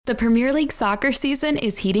The Premier League soccer season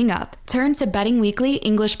is heating up. Turn to Betting Weekly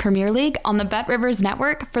English Premier League on the BetRivers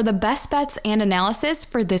Network for the best bets and analysis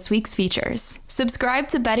for this week's features. Subscribe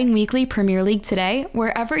to Betting Weekly Premier League today,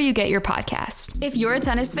 wherever you get your podcast. If you're a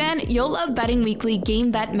tennis fan, you'll love Betting Weekly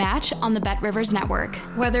Game Bet Match on the BetRivers Network.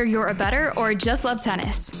 Whether you're a bettor or just love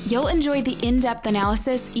tennis, you'll enjoy the in-depth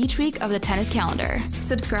analysis each week of the tennis calendar.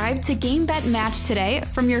 Subscribe to Game Bet Match today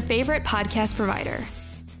from your favorite podcast provider.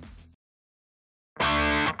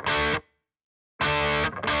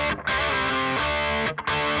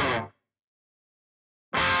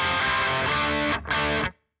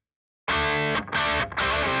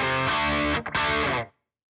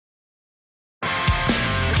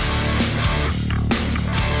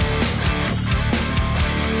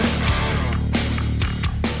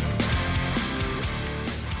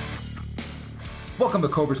 Welcome to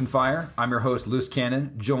Cobras and Fire. I'm your host, Loose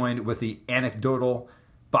Cannon, joined with the anecdotal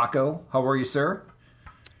Baco. How are you, sir?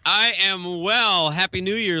 I am well. Happy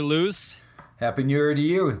New Year, Loose. Happy New Year to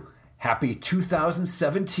you. Happy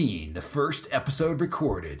 2017, the first episode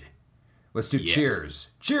recorded. Let's do cheers.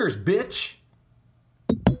 Cheers, bitch.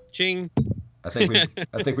 Ching. I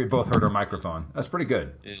think we both heard our microphone. That's pretty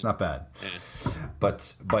good. Yeah. It's not bad. Yeah.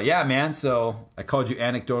 But yeah, man. So I called you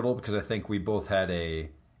anecdotal because I think we both had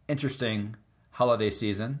a interesting holiday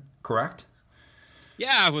season, correct?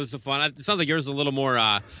 Yeah, it was fun. It sounds like yours is a little more,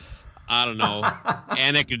 I don't know,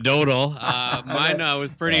 anecdotal. Mine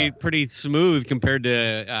was pretty smooth compared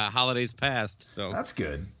to holidays past. So that's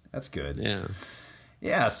good. That's good. Yeah.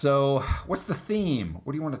 Yeah. So, what's the theme?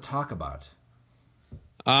 What do you want to talk about?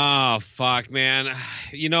 Oh, fuck, man.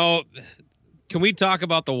 You know, can we talk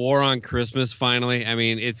about the war on Christmas finally? I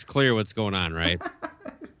mean, it's clear what's going on, right?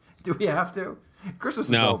 Do we have to? Christmas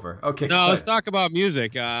is over. Okay. No, let's talk about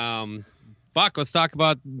music. Let's talk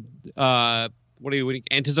about what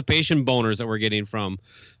anticipation boners that we're getting from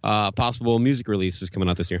possible music releases coming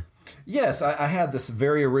out this year. Yes, I had this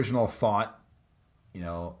very original thought,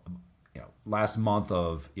 last month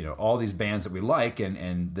of, all these bands that we like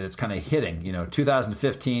and that it's kind of hitting,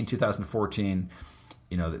 2015, 2014,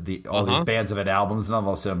 all these bands have had albums, and all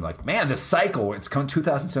of a sudden I'm like, man, this cycle, it's come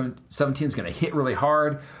 2017 is going to hit really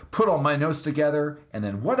hard. Put all my notes together, and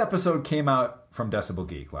then what episode came out from Decibel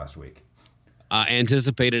Geek last week?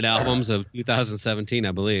 Anticipated albums of 2017,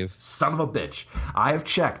 I believe. Son of a bitch. I have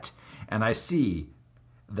checked, and I see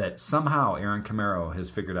that somehow Aaron Camaro has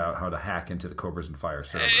figured out how to hack into the Cobras and Fire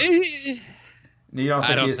server. You don't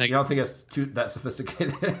think it's that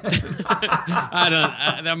sophisticated?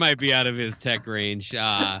 That might be out of his tech range.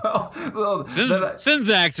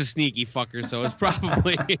 Sinzak's a sneaky fucker, so it's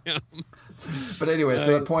probably him. But anyway,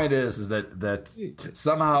 so the point is that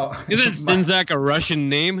somehow isn't Sinzak a Russian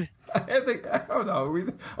name? I don't know.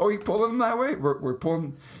 Are we pulling him that way? We're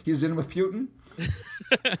pulling. He's in with Putin.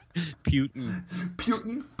 Putin.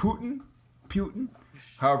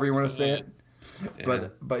 However you want to say it. Yeah.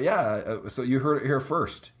 But yeah, so you heard it here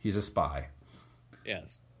first. He's a spy.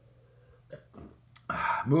 Yes.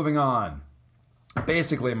 Moving on.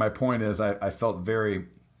 Basically, my point is I felt very,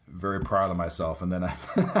 very proud of myself, and then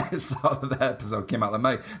I saw that episode came out. I'm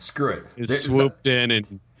like, screw it. It swooped in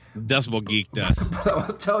and Decibel geeked us. But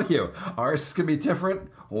I'll tell you, ours is going to be different.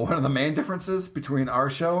 One of the main differences between our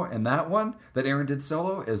show and that one that Aaron did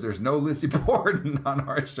solo is there's no Lizzie Borden on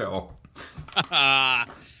our show.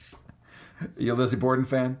 You a Lizzie Borden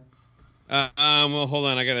fan? Well, hold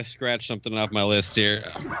on. I got to scratch something off my list here.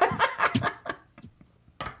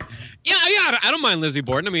 Yeah, I don't mind Lizzie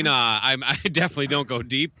Borden. I mean, I definitely don't go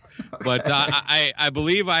deep, but I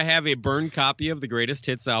believe I have a burned copy of the Greatest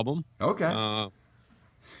Hits album. Okay.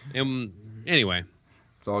 Anyway.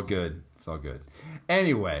 It's all good.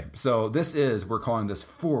 Anyway, so we're calling this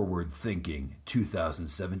Forward Thinking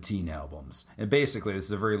 2017 albums. And basically, this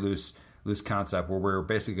is a very loose concept where we're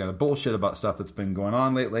basically going to bullshit about stuff that's been going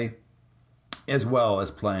on lately, as well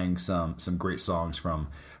as playing some great songs from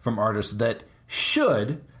artists that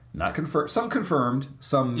should, not confirm, some confirmed,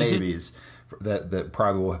 some maybes, that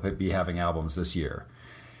probably will be having albums this year.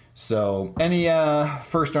 So, any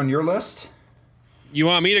first on your list? You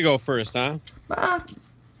want me to go first, huh?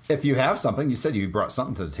 If you have something, you said you brought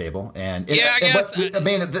something to the table, and I guess.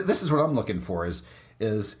 This is what I'm looking for. Is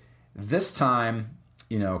this time,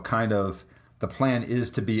 kind of the plan is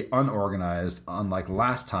to be unorganized, unlike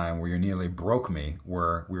last time where you nearly broke me,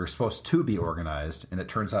 where we were supposed to be organized, and it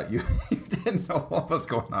turns out you didn't know what was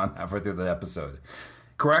going on halfway through the episode.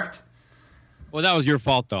 Correct? Well, that was your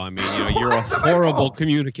fault, though. I mean, you're a horrible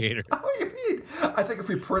communicator. What do you mean? I think if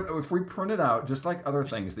we print it out, just like other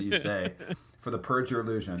things that you say, for the purge your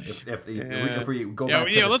illusion. If we go back,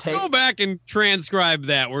 to the let's tape, go back and transcribe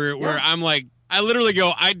that. Where I'm like, I literally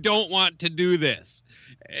go, I don't want to do this.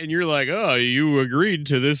 And you're like, oh, you agreed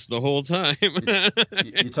to this the whole time.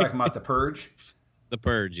 You talking about The Purge? The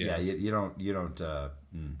Purge, yes. Yeah, you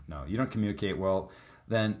don't communicate well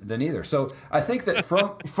then either. So I think that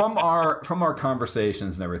from our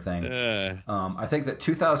conversations and everything, I think that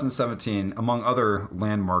 2017, among other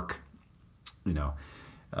landmark,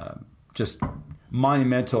 just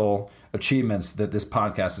monumental achievements that this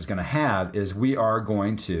podcast is going to have, is we are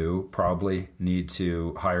going to probably need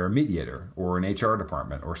to hire a mediator or an HR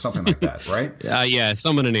department or something like that, right? Yeah,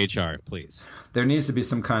 someone in HR, please. There needs to be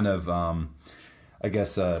some kind of,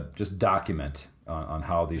 just document on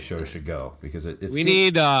how these shows should go, because we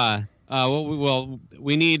need first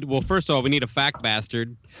of all, we need a fact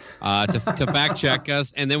bastard to fact check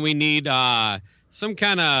us, and then we need some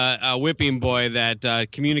kind of whipping boy that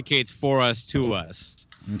communicates for us to us.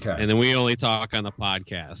 Okay. And then we only talk on the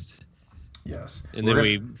podcast. Yes. And then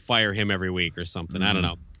we fire him every week or something. Mm-hmm. I don't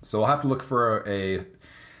know. So we'll have to look for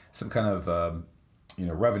some kind of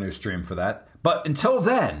revenue stream for that. But until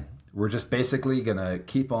then, we're just basically going to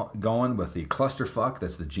keep on going with the clusterfuck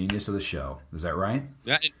that's the genius of the show. Is that right?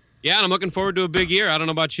 Yeah, and I'm looking forward to a big year. I don't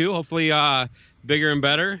know about you. Hopefully bigger and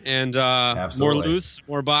better, and more loose,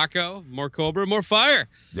 more Baco, more Cobra, more fire.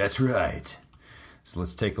 That's right. So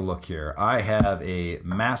let's take a look here. I have a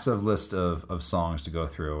massive list of songs to go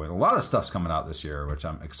through, and a lot of stuff's coming out this year, which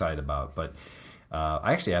I'm excited about. But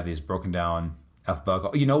I actually have these broken down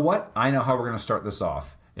alphabetical. You know what? I know how we're going to start this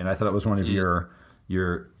off, and I thought it was one of your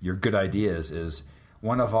good ideas. Is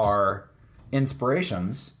one of our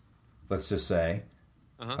inspirations, let's just say,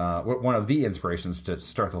 one of the inspirations to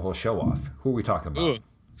start the whole show off. Who are we talking about?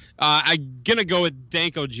 I'm going to go with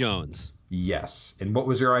Danko Jones. Yes. And what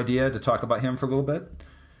was your idea to talk about him for a little bit?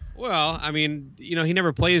 Well, I mean, he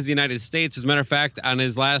never plays the United States. As a matter of fact, on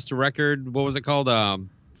his last record, what was it called?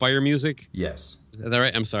 Fire Music? Yes. Is that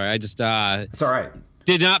right? I'm sorry. I just... It's all right.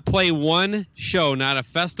 Did not play one show, not a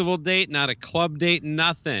festival date, not a club date,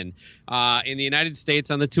 nothing in the United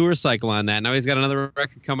States on the tour cycle on that. Now he's got another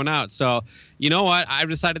record coming out. So, you know what? I've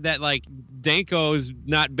decided that, Danko's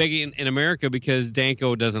not big in America because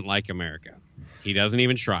Danko doesn't like America. He doesn't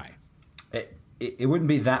even try. It wouldn't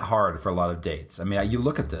be that hard for a lot of dates. I mean, you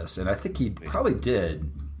look at this, and I think he probably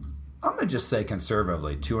did, I'm going to just say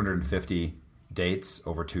conservatively, 250 dates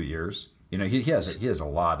over 2 years. He has a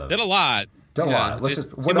lot of... Did a lot. Let's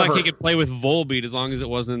just seemed like he could play with Volbeat as long as it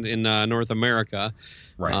wasn't in North America.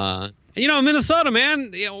 Right. Minnesota,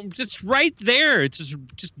 man, just right there. It's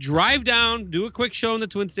just drive down, do a quick show in the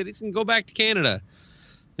Twin Cities, and go back to Canada.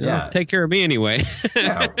 Take care of me anyway.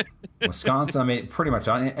 Yeah. Wisconsin, I mean, pretty much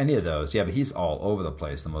on any of those. Yeah, but he's all over the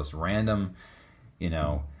place. The most random,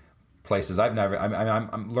 places I've never.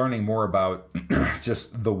 I'm learning more about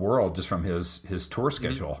just the world just from his tour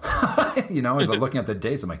schedule. Mm-hmm. Looking at the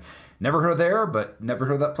dates, I'm like, never heard of there, but never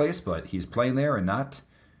heard of that place. But he's playing there and not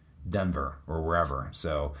Denver or wherever.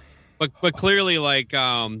 So, but clearly,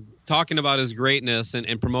 talking about his greatness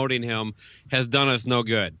and promoting him has done us no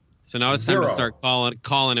good. So now it's time to start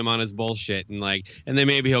calling him on his bullshit and then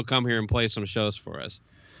maybe he'll come here and play some shows for us.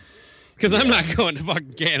 Because I'm not going to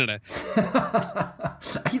fucking Canada.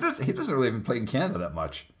 He doesn't really even play in Canada that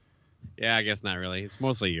much. Yeah, I guess not really. It's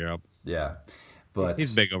mostly Europe. Yeah, but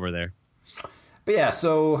he's big over there. But yeah,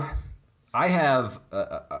 so I have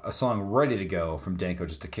a song ready to go from Danko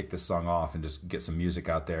just to kick this song off and just get some music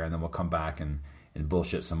out there, and then we'll come back and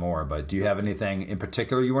bullshit some more. But do you have anything in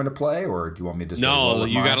particular you want to play, or do you want me to just... No,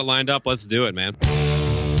 you got it lined up. Let's do it, man.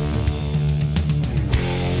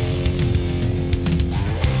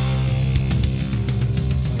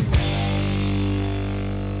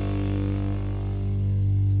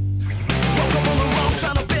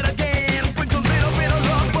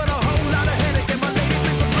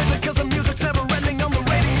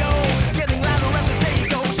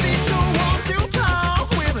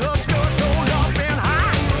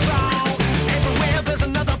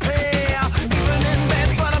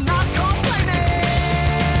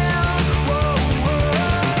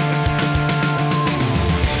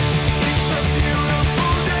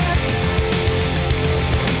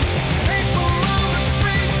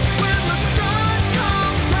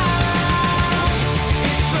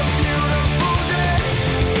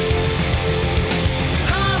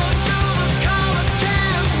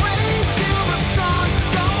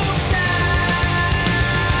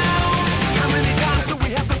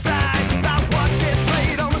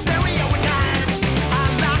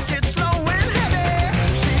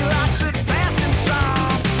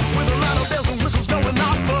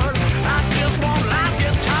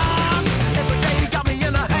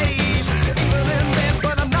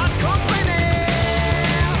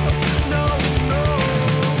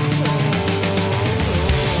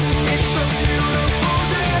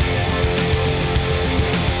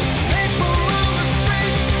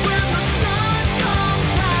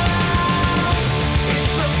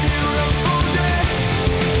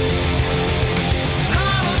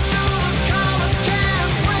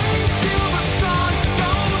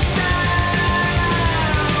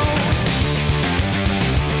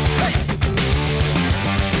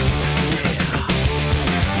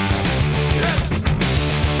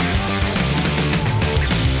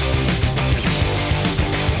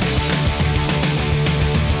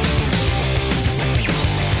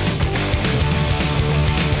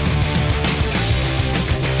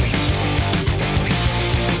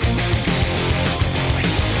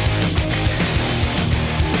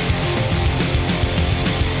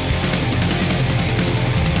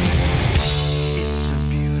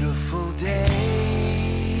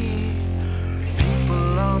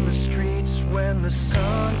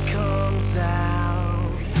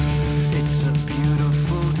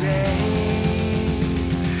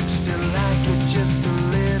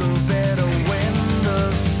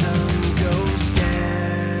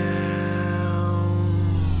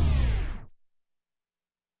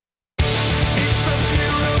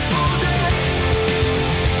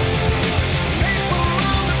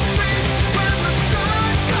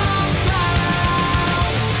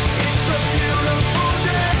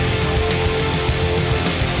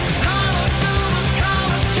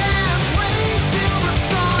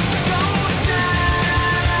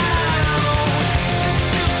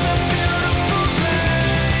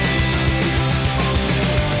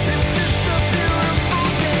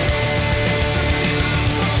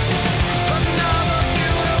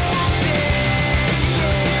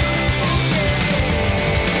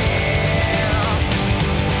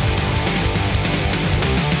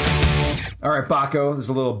 Rocco. There's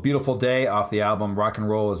a little Beautiful Day off the album Rock and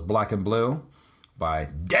Roll is Black and Blue by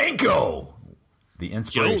Danko, the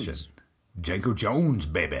inspiration. Janko Jones,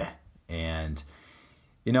 baby. And,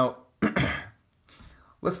 you know,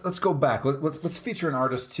 let's go back. Let's feature an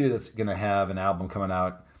artist, too, that's going to have an album coming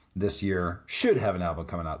out this year, should have an album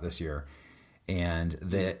coming out this year. And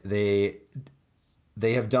they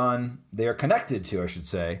are connected to, I should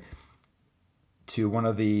say, to one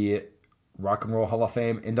of the Rock and Roll Hall of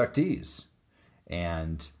Fame inductees.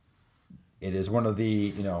 And it is one of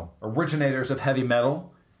the, originators of heavy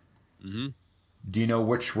metal. Mm-hmm. Do you know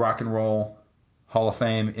which Rock and Roll Hall of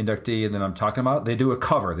Fame inductee that I'm talking about? They do a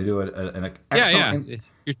cover. They do an excellent... Yeah.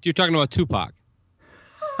 You're talking about Tupac.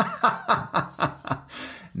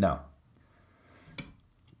 No.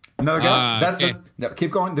 Another guess? No,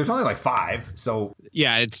 keep going. There's only like 5, so...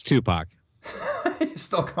 Yeah, it's Tupac. You're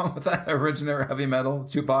still going with that originator heavy metal,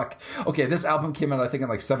 Tupac? Okay, this album came out, I think, in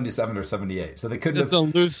like 77 or 78, so they couldn't That's a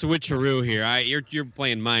loose switcheroo here. You're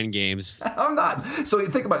playing mind games. I'm not. So you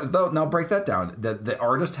think about it, though. Now break that down. The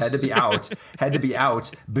artist had to be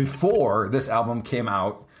out, before this album came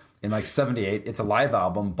out in like 78. It's a live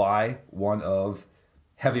album by one of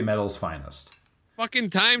heavy metal's finest. Fucking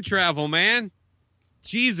time travel, man.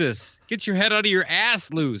 Jesus, get your head out of your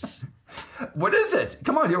ass loose. What is it?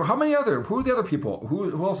 Come on, who are the other people?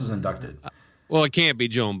 Who else is inducted? Well, it can't be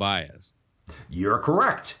Joan Baez. You're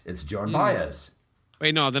correct. It's Joan Baez.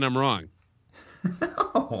 Wait, no, then I'm wrong.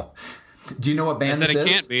 No. Do you know what band I said this it is?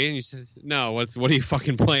 Can't be. And you said, no, what are you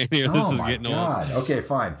fucking playing here? This is getting old. Okay,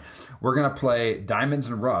 fine. We're going to play Diamonds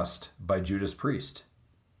and Rust by Judas Priest.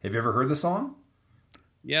 Have you ever heard the song?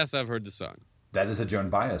 Yes, I've heard the song. That is a Joan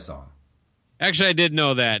Baez song. Actually, I did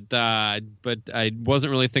know that, but I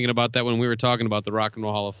wasn't really thinking about that when we were talking about the Rock and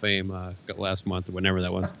Roll Hall of Fame last month, or whenever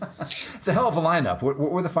that was. It's a hell of a lineup. What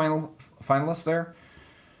were the finalists there?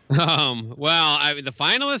 The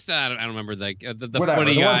finalists, I don't remember. Whatever.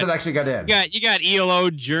 The ones that actually got in. You got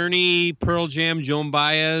ELO, Journey, Pearl Jam, Joan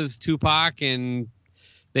Baez, Tupac, and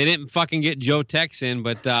they didn't fucking get Joe Tex in,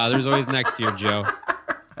 but there's always next year, Joe.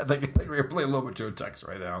 I think we're going to play a little bit Joe Tex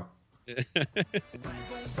right now.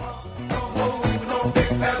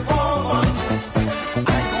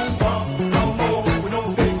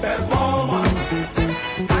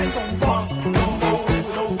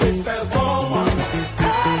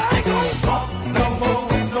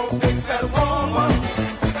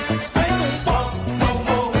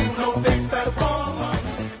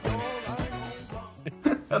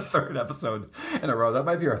 A third episode in a row. That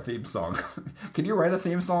might be our theme song. Can you write a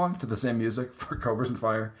theme song to the same music for Cobras and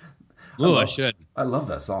Fire? I should. I love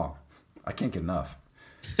that song. I can't get enough.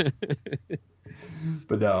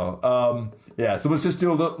 But no. So let's just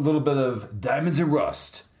do a little bit of Diamonds and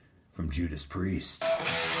Rust from Judas Priest.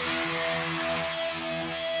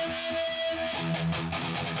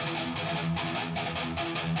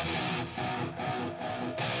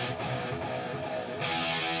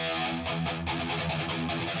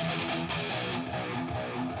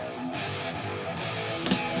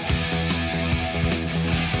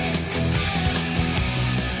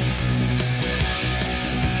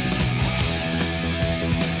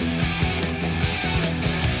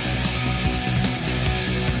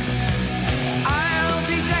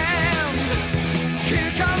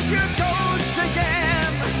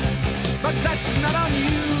 That's not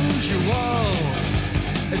unusual.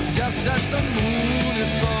 It's just that the moon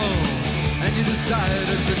is full and you decided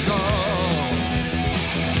to go.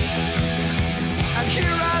 And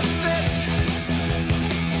here I sit,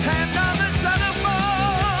 hand on the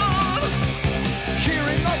telephone,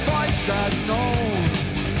 hearing a voice I've known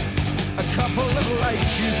a couple of light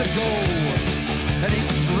years ago, heading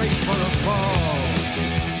straight for a fall.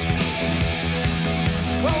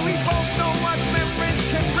 Well, we both know what memories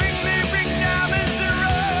can bring. They bring diamonds and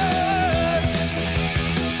rust.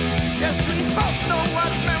 Yes, we both know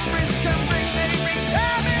what memories can bring. They bring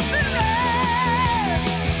diamonds and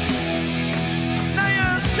rust. Now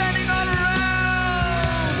you're standing all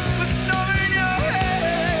around with snow in your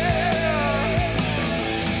hair.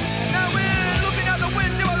 Now we're looking out the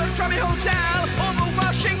window of the crummy hotel over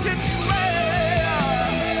Washington Square.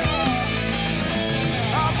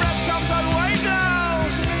 Our breath comes out white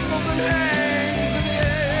clouds and hangs in the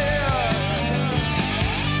air.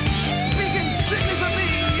 Speaking strictly for me,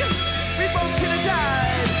 we both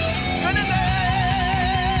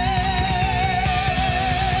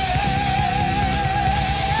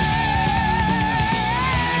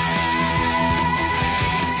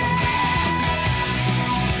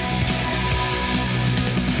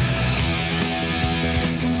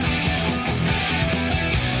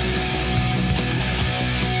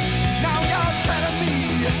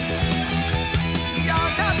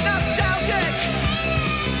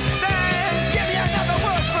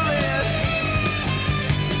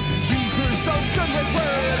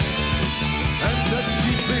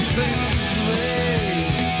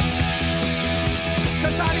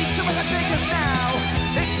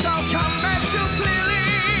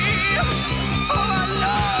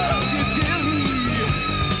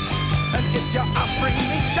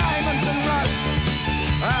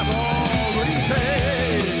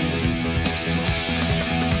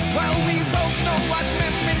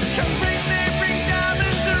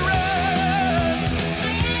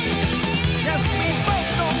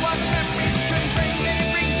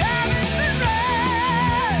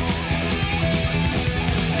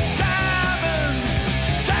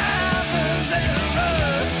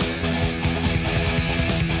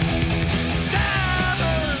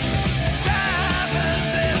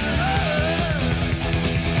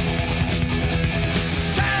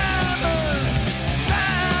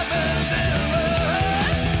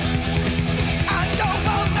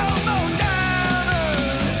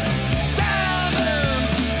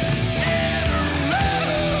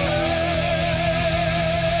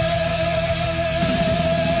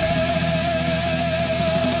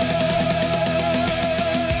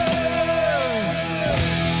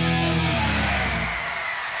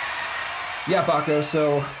Yeah, Baco.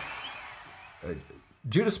 So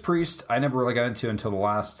Judas Priest, I never really got into until the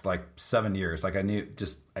last like 7 years. Like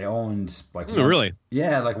I owned like really?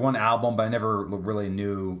 Yeah, like one album, but I never really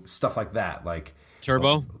knew stuff like that. Like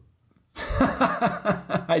Turbo.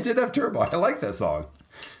 I did have Turbo. I like that song.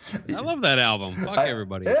 I love that album. Fuck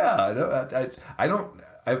everybody. Yeah, I don't.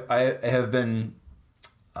 I have been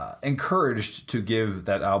encouraged to give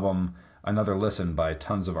that album another listen by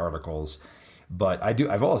tons of articles, but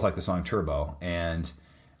I've always liked the song Turbo, and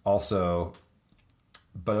also,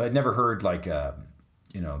 but I'd never heard like their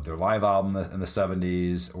live album in the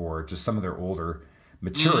 70s or just some of their older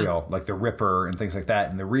material, like The Ripper and things like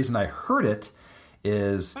that. And the reason I heard it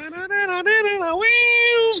is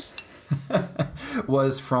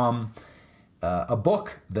was from a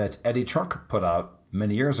book that Eddie Trunk put out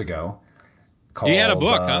many years ago. Called, he had a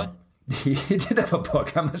book, huh? He did have a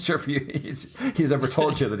book. I'm not sure if he's ever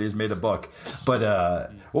told you that he's made a book.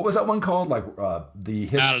 But what was that one called? Like I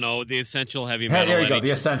don't know. The Essential Heavy Metal. There you go.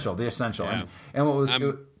 The Essential. Yeah. And what was?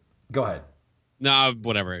 Go ahead. No,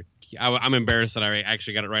 whatever. I'm embarrassed that I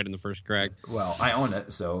actually got it right in the first crack. Well, I own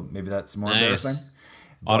it, so maybe that's more embarrassing.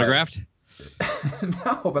 Autographed?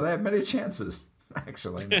 No, but I have many chances,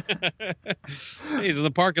 actually. He's in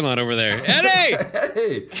the parking lot over there. Eddie!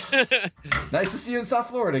 Hey! Nice to see you in South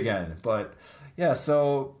Florida again. But, yeah,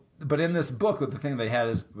 but in this book, the thing they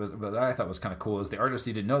had what I thought was kind of cool is the artists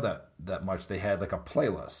you didn't know that much, they had like a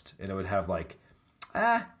playlist. And it would have like,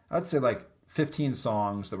 I'd say like 15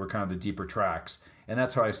 songs that were kind of the deeper tracks. And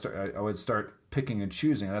that's how I would start picking and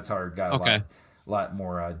choosing. And that's how I got a lot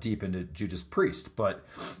more deep into Judas Priest. But,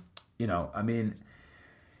 I mean,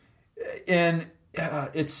 and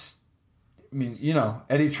Eddie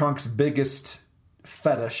Trunk's biggest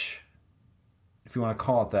fetish, if you want to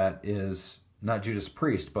call it that, is not Judas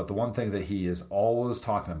Priest, but the one thing that he is always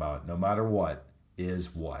talking about, no matter what,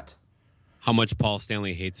 is what? How much Paul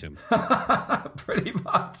Stanley hates him. Pretty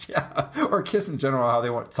much, yeah. Or Kiss in general, how they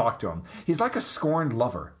want to talk to him. He's like a scorned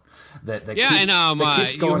lover. That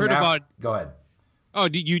keeps you heard about. Go ahead. Oh,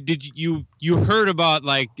 did you heard about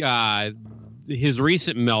like his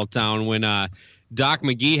recent meltdown when Doc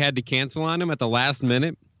Mcghee had to cancel on him at the last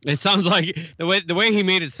minute? It sounds like the way he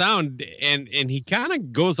made it sound, and he kind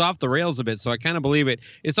of goes off the rails a bit. So I kind of believe it.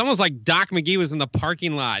 It's almost like Doc Mcghee was in the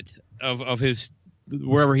parking lot of his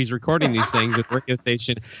wherever he's recording these things at the radio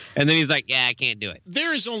station, and then he's like, "Yeah, I can't do it."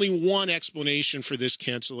 There is only one explanation for this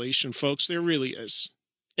cancellation, folks. There really is,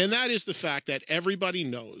 and that is the fact that everybody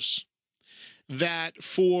knows that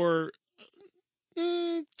for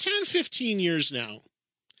 10, 15 years now,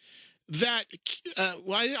 that, I'm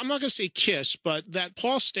not going to say Kiss, but that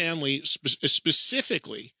Paul Stanley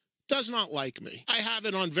specifically does not like me. I have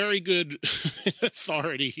it on very good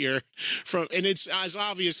authority here, and it's as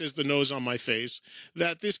obvious as the nose on my face,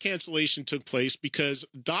 that this cancellation took place because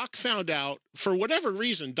Doc found out, for whatever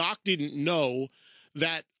reason, Doc didn't know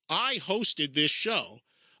that I hosted this show.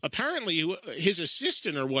 Apparently, his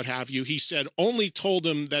assistant or what have you, he said, only told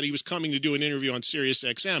him that he was coming to do an interview on Sirius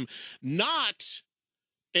XM, not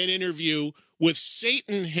an interview with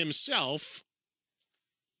Satan himself,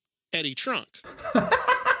 Eddie Trunk.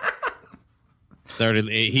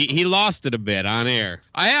 He lost it a bit on air.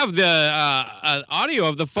 I have the audio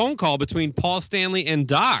of the phone call between Paul Stanley and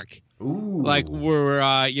Doc. Ooh. Like we're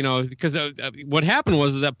because what happened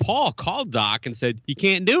was that Paul called Doc and said he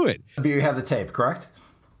can't do it. But you have the tape, correct?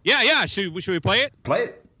 Yeah. Should we play it? Play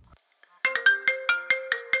it.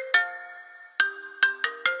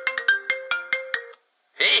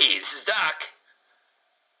 Hey, this is Doc.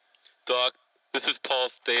 Doc, this is Paul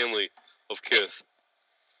Stanley of Kiss.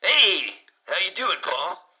 Hey, how you doing,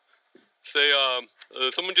 Paul? Say,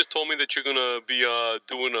 someone just told me that you're gonna be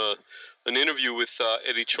doing an interview with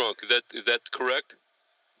Eddie Trunk. Is that correct?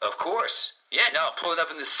 Of course. Yeah, no, I'm pulling up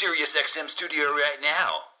in the Sirius XM studio right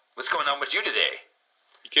now. What's going on with you today?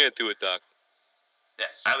 You can't do it, Doc. Yeah,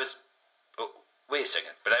 wait a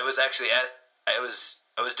second. But I was actually I was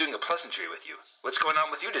doing a pleasantry with you. What's going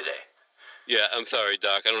on with you today? Yeah, I'm sorry,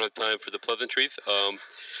 Doc. I don't have time for the pleasantries.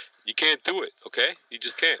 You can't do it, okay? You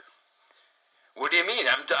just can't. What do you mean?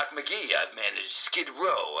 I'm Doc Mcghee. I've managed Skid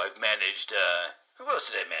Row. I've managed, who else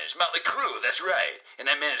did I manage? Motley Crue, that's right. And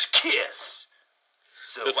I managed Kiss.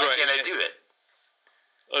 So that's why right. can't I do it?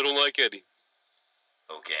 I don't like Eddie.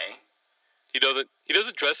 Okay. He doesn't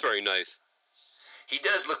dress very nice. He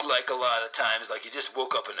does look like a lot of times like he just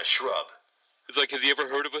woke up in a shrub. It's like, has he ever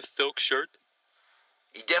heard of a silk shirt?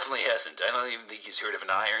 He definitely hasn't. I don't even think he's heard of an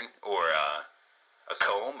iron or a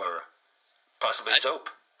comb or possibly soap.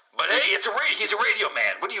 But hey, he's a radio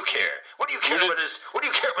man. What do you care? What do you care about his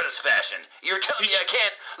fashion? You're telling me I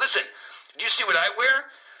can't. Listen, do you see what I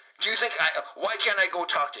wear? Do you think why can't I go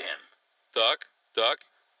talk to him? Doc.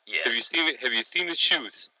 Yes. Have you seen his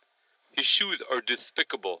shoes? His shoes are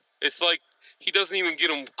despicable. It's like he doesn't even get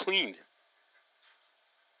them cleaned.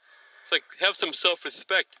 It's like, have some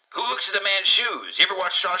self-respect. Who looks at a man's shoes? You ever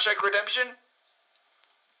watch Shawshank Redemption?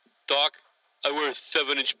 Doc, I wear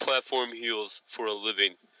 7-inch platform heels for a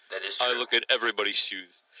living. That is true. I look at everybody's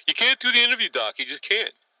shoes. You can't do the interview, Doc. You just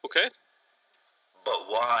can't. Okay? But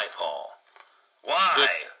why, Paul? Why?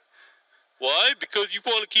 Why? Because you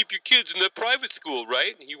want to keep your kids in that private school,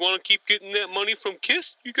 right? You want to keep getting that money from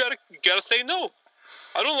KISS? You gotta say no.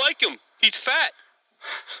 I don't like him. He's fat.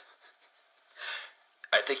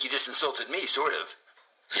 I think you just insulted me, sort of.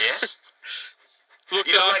 Yes? Look,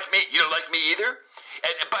 You don't like me? You don't like me either?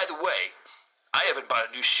 And by the way, I haven't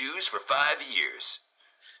bought new shoes for 5 years.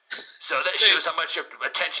 So that shows how much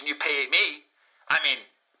attention you pay me. I mean,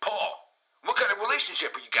 Paul, what kind of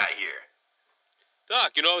relationship you got here?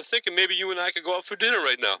 Doc, I was thinking maybe you and I could go out for dinner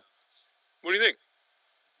right now. What do you think?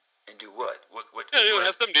 And do what? What? Yeah,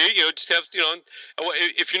 have something to eat. Just have,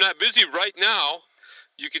 if you're not busy right now,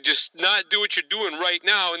 you could just not do what you're doing right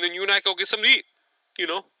now, and then you and I go get something to eat.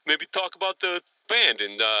 Maybe talk about the band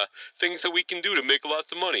and things that we can do to make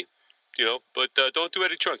lots of money. But don't do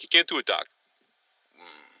Eddie Trunk. You can't do it, Doc.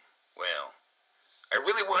 Well, I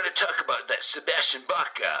really want to talk about that Sebastian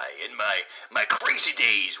Bach guy in my crazy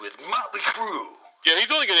days with Motley Crue. Yeah,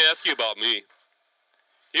 he's only going to ask you about me.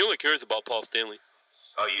 He only cares about Paul Stanley.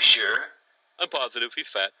 Are you sure? I'm positive. He's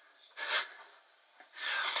fat.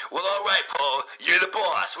 Well, all right, Paul. You're the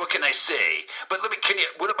boss. What can I say? But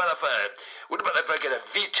what about if I get a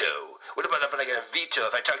veto? What about if I get a veto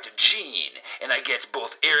if I talk to Gene and I get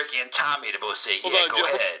both Eric and Tommy to both say, go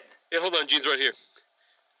ahead? Yeah, hold on. Gene's right here.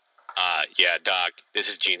 Yeah, Doc. This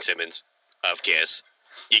is Gene Simmons of KISS.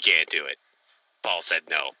 You can't do it. Paul said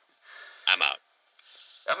no. I'm out.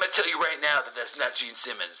 I'm going to tell you right now that that's not Gene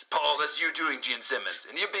Simmons. Paul, that's you doing Gene Simmons.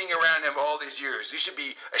 And you being around him all these years, you should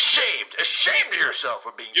be ashamed of yourself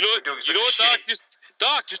for doing such what, shit.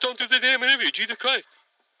 Doc, just don't do the damn interview. Jesus Christ.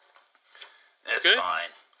 That's okay?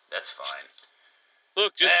 fine. That's fine.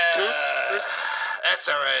 Look, just that's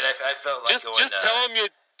all right. I felt like just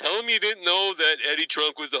tell him you didn't know that Eddie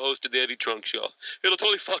Trunk was the host of the Eddie Trunk Show. It'll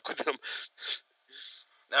totally fuck with him.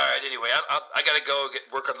 All right, anyway, I got to go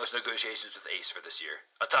work on those negotiations with Ace for this year.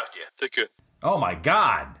 I'll talk to you. Take care. Oh, my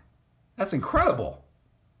God. That's incredible.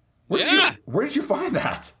 Where did you find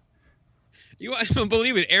that? I don't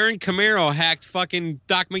believe it. Aaron Camaro hacked fucking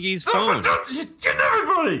Doc McGee's phone. He's getting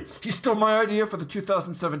everybody. He stole my idea for the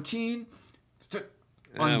 2017.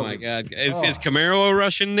 Oh, my God. Is Camaro a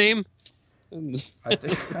Russian name? I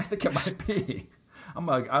think it might be.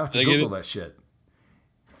 I have to Google that shit.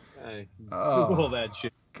 Google that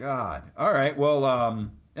shit. God. All right. Well,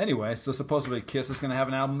 anyway, so supposedly KISS is going to have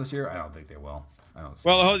an album this year? I don't think they will. I don't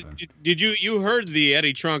see did you heard the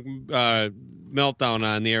Eddie Trunk meltdown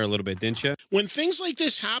on the air a little bit, didn't you? When things like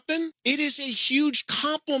this happen, it is a huge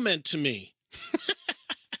compliment to me.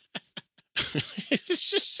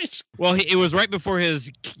 Well, it was right before his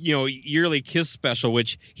yearly KISS special,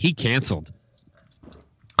 which he canceled.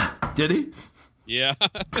 Did he? Yeah.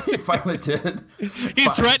 He finally did. He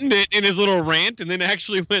threatened it in his little rant and then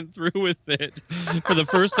actually went through with it for the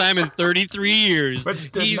first time in 33 years.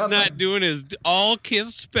 He's not doing his all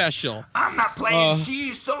KISS special. I'm not playing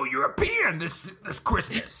She's So European this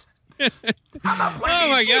Christmas. I'm not playing Oh,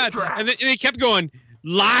 my God. And he kept going,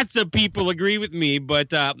 lots of people agree with me.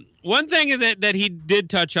 But one thing that he did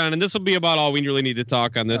touch on, and this will be about all we really need to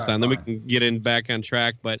talk on this, then we can get back on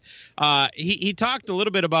track. But he talked a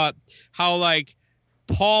little bit about how, like,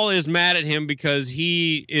 Paul is mad at him because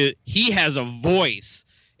he has a voice,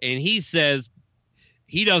 and he says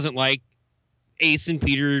he doesn't like Ace and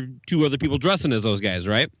Peter, two other people dressing as those guys,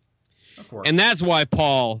 right? Of course. And that's why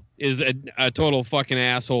Paul is a total fucking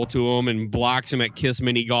asshole to him and blocks him at KISS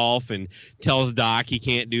Mini Golf and tells Doc he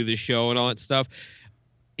can't do the show and all that stuff.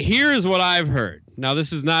 Here's what I've heard. Now,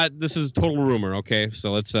 this is total rumor, okay?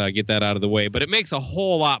 So let's get that out of the way. But it makes a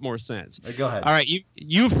whole lot more sense. Go ahead. All right,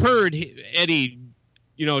 you've heard Eddie,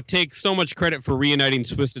 take so much credit for reuniting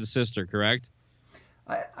Twisted Sister, correct?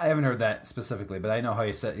 I haven't heard that specifically, but I know how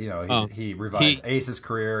he said, he revived Ace's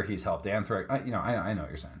career. He's helped Anthrax. I know what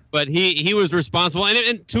you're saying. But he was responsible,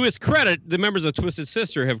 and to his credit, the members of Twisted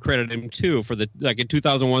Sister have credited him too for in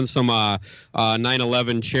 2001 some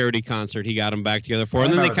 9/11 charity concert he got them back together for,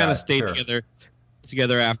 and then they kind of stayed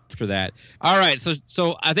together after that. All right,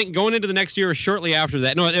 so I think going into the next year or shortly after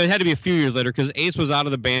that, no, it had to be a few years later because Ace was out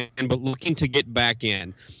of the band but looking to get back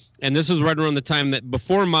in. And this was right around the time that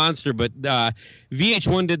before Monster, but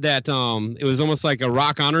VH1 did that. It was almost like a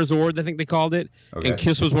Rock Honors Award, I think they called it. Okay. And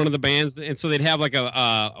Kiss was one of the bands. And so they'd have like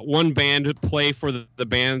a one band play for the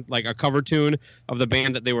band, like a cover tune of the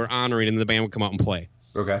band that they were honoring, and the band would come out and play.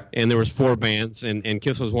 Okay. And there was 4 bands, and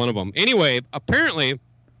Kiss was one of them. Anyway, apparently,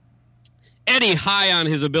 Eddie, high on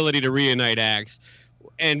his ability to reunite acts,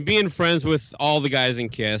 and being friends with all the guys in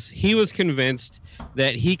Kiss, he was convinced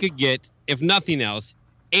that he could get, if nothing else,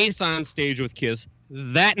 Ace on stage with Kiss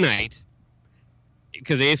that night,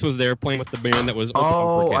 because Ace was there playing with the band that was opening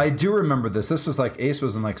for Kiss. I do remember this. This was like Ace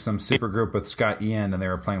was in like some super group with Scott Ian, and they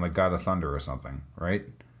were playing like God of Thunder or something, right?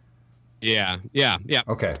 Yeah.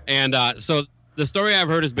 Okay. And so the story I've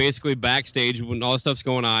heard is basically backstage when all this stuff's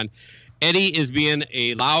going on, Eddie is being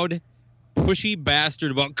a loud, pushy bastard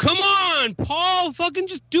about, come on, Paul, fucking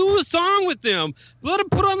just do a song with them. Let him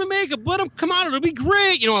put on the makeup. Let him come on. It'll be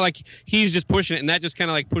great. Like he's just pushing it, and that just kind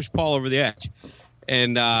of like pushed Paul over the edge.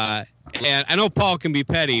 And I know Paul can be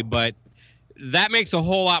petty, but that makes a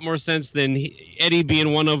whole lot more sense than Eddie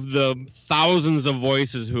being one of the thousands of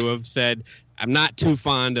voices who have said, I'm not too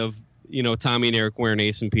fond of, Tommy and Eric wearing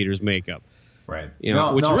Ace and Peter's makeup. Right.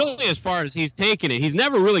 Really, as far as he's taken it, he's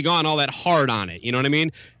never really gone all that hard on it. You know what I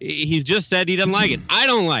mean? He's just said he doesn't like it. I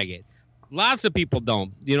don't like it. Lots of people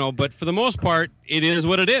don't, but for the most part, it is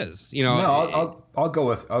what it is. No, I'll go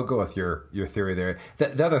with your theory there.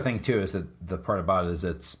 The other thing too is that the part about it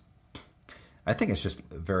is I think it's just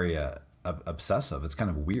very obsessive. It's kind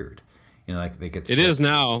of weird. Like they get. It is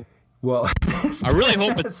now. Well, I really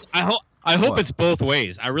hope it's. I hope it's both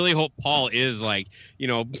ways. I really hope Paul is like,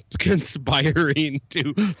 conspiring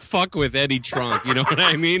to fuck with Eddie Trunk. You know what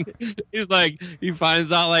I mean? He's like, he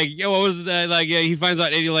finds out like, what was that? Like, he finds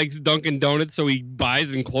out Eddie likes Dunkin' Donuts, so he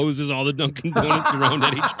buys and closes all the Dunkin' Donuts around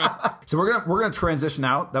Eddie Trunk. So we're gonna transition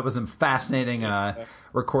out. That was a fascinating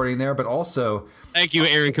recording there, but also thank you,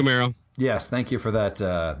 Aaron Camaro. Yes, thank you for that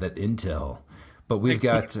intel. But we've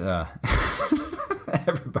got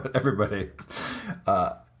everybody.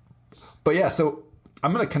 But yeah, so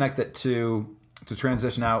I'm going to connect it to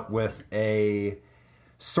transition out with a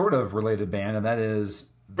sort of related band, and that is...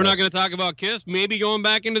 We're not going to talk about Kiss maybe going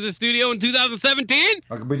back into the studio in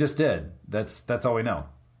 2017? We just did. That's all we know.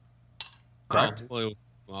 Correct?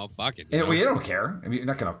 Well, fuck it. We don't care. I mean, you're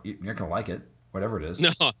not gonna like it, whatever it is.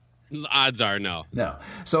 No, odds are no. No.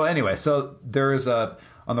 So anyway, there is on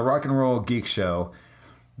the Rock and Roll Geek Show,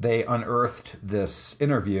 they unearthed this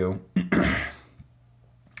interview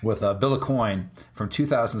with Bill Aucoin from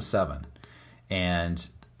 2007, and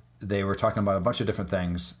they were talking about a bunch of different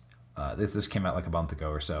things. This came out like a month ago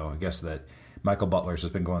or so. I guess that Michael Butler's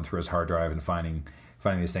just been going through his hard drive and finding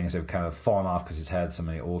these things that have kind of fallen off because he's had so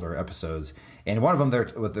many older episodes. And one of them,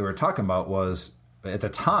 what they were talking about was, at the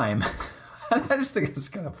time, I just think it's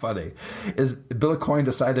kind of funny, is Bill Aucoin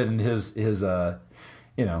decided in his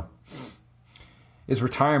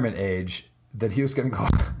retirement age that he was going to go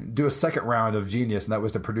do a second round of Genius, and that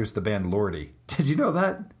was to produce the band Lordy. Did you know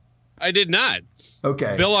that? I did not.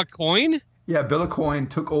 Okay. Bill Aucoin? Yeah, Bill Aucoin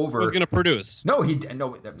took over. Was going to produce. No,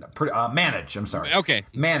 manage. I'm sorry. Okay.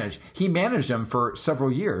 Manage. He managed them for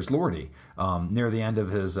several years, Lordy, near the end of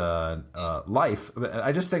his life.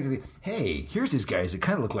 I just think, hey, here's these guys that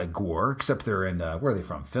kind of look like Gore, except they're in, where are they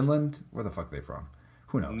from? Finland? Where the fuck are they from?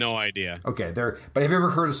 Who knows? No idea. Okay, but have you ever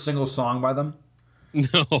heard a single song by them?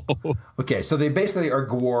 No. Okay, so they basically are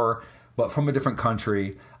Gore, but from a different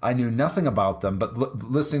country. I knew nothing about them, but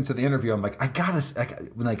listening to the interview, I'm like,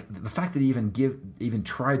 like the fact that he even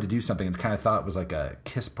tried to do something and kind of thought it was like a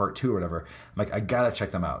Kiss Part 2 or whatever. I'm like, I gotta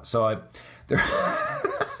check them out. So they're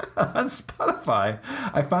on Spotify.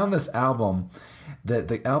 I found this album. That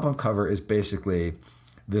the album cover is basically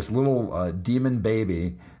this little demon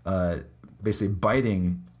baby, basically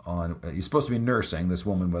biting on. You're supposed to be nursing this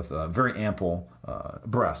woman with very ample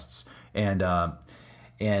breasts, and the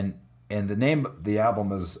name of the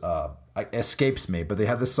album is escapes me, but they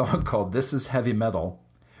have this song called "This Is Heavy Metal,"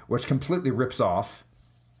 which completely rips off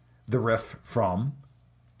the riff from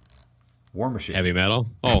War Machine. Heavy Metal?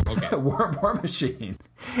 Oh, okay. War Machine,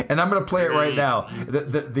 and I'm going to play it right now.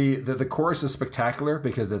 The chorus is spectacular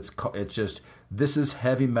because it's just, "This is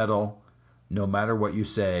heavy metal, no matter what you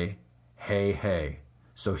say, hey hey."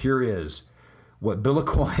 So here is what Bill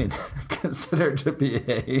Aucoin considered to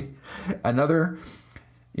be another,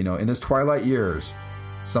 in his twilight years,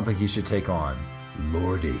 something he should take on.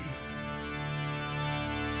 Lordy.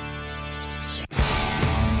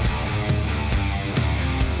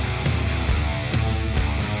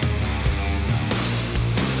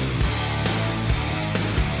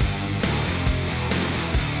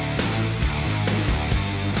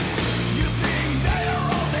 You think they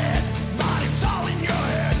are all dead?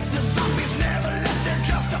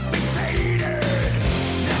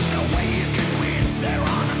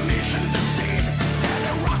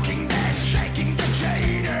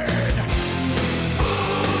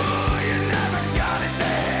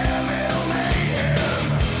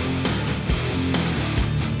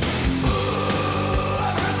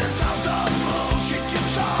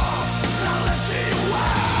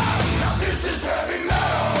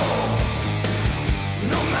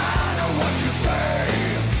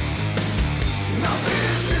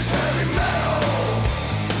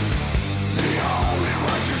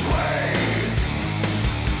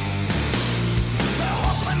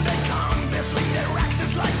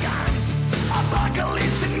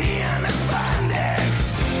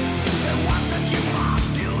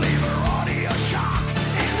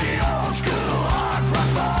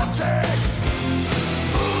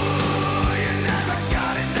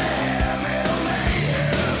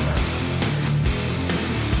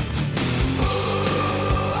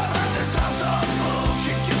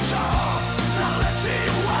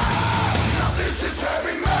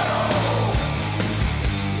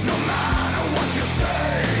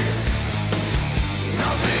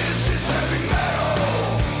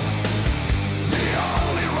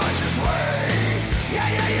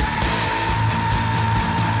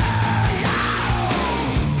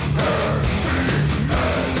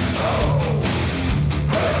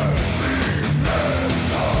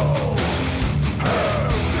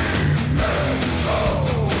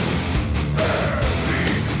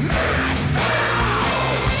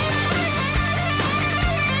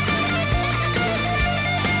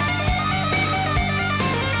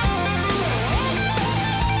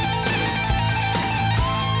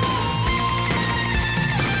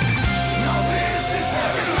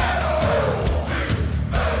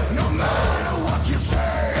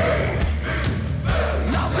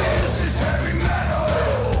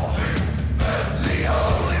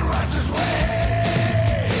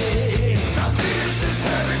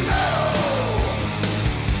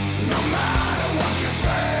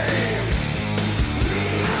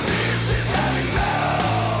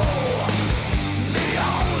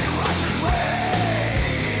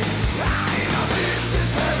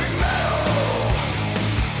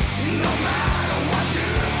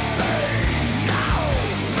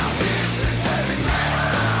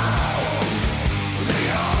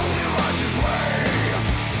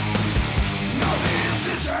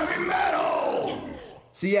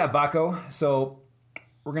 So yeah, Baco. So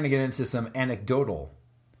we're gonna get into some anecdotal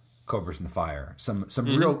Cobras and Fire, some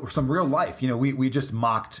real life. You know, we just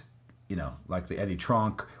mocked, you know, like the Eddie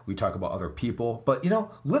Trunk. We talk about other people, but you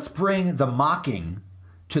know, let's bring the mocking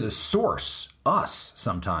to the source, us.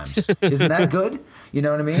 Sometimes isn't that good? You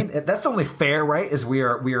know what I mean? That's only fair, right? As we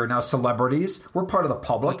are now celebrities. We're part of the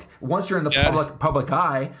public. Once you're in the public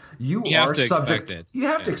eye, you are subject. You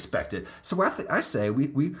have to expect it. So I say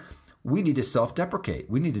we need to self-deprecate.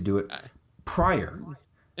 We need to do it prior.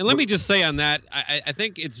 And let me just say on that, I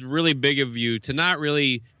think it's really big of you to not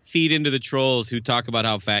really feed into the trolls who talk about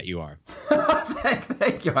how fat you are.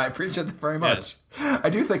 Thank you. I appreciate that very much. Yes. I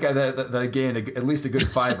do think that I gained at least a good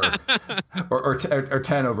 $5 or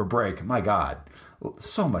 10 over break. My God.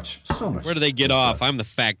 So much. Where do they get off? I'm the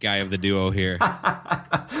fat guy of the duo here.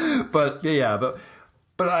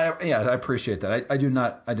 But I appreciate that. I do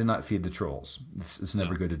not feed the trolls. It's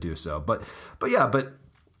never good to do so. But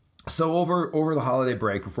so over the holiday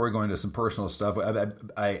break, before we go into some personal stuff,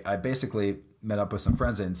 I basically met up with some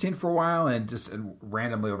friends I hadn't seen for a while, and just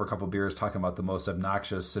randomly over a couple of beers talking about the most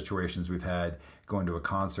obnoxious situations we've had going to a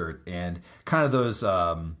concert, and kind of those,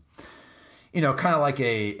 kind of like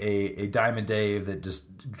a Diamond Dave that just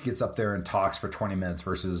gets up there and talks for 20 minutes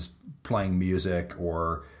versus playing music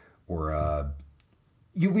or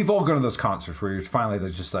we've all gone to those concerts where you're finally they're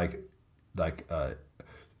just like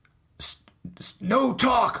no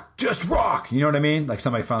talk, just rock. You know what I mean? Like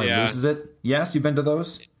somebody finally loses it. Yes, you've been to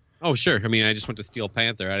those? Oh, sure. I mean, I just went to Steel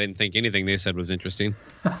Panther. I didn't think anything they said was interesting.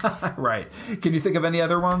 Right. Can you think of any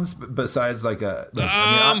other ones besides like where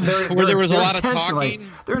there was a lot of talking?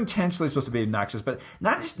 They're intentionally supposed to be obnoxious, but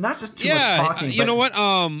not just too much talking. You know what?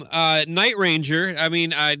 Night Ranger. I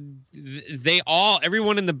mean,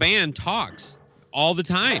 everyone in the band talks all the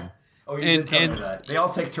time. Oh, you did tell me that. They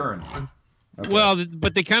all take turns. Okay. Well,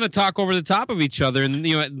 but they kind of talk over the top of each other,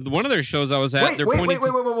 and one of their shows I was at, wait.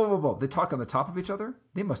 They talk on the top of each other?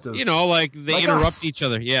 They must have, like they interrupt each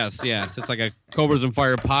other. Yes. It's like a Cobras and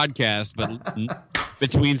Fire podcast, but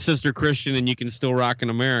between Sister Christian and You Can Still Rock in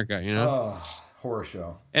America. Oh, horror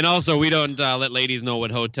show. And also, we don't let ladies know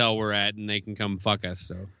what hotel we're at, and they can come fuck us.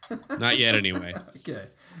 So, not yet, anyway. Okay.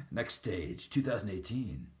 Next stage,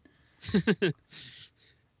 2018.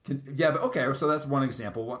 But okay, so that's one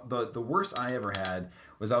example. The worst I ever had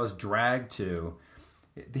was I was dragged to.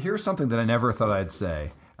 Here's something that I never thought I'd say.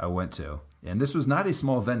 I went to, and this was not a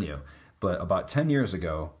small venue, but about 10 years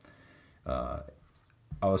ago, I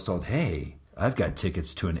was told, "Hey, I've got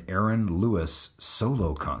tickets to an Aaron Lewis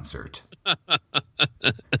solo concert."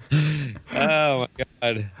 Oh my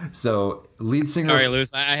God! So lead singer. Sorry,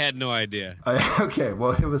 Luce. I had no idea. Okay,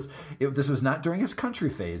 well, this was not during his country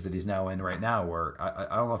phase that he's now in right now. Where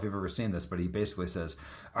I don't know if you've ever seen this, but he basically says,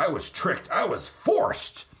 "I was tricked. I was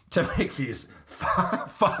forced to make these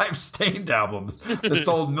five Stained albums that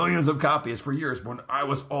sold millions of copies for years when I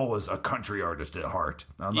was always a country artist at heart."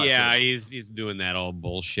 Yeah, he's doing that old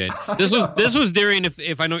bullshit. This was during,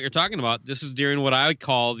 if I know what you're talking about, this was during what I would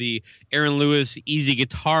call the Aaron Lewis easy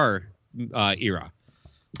guitar era.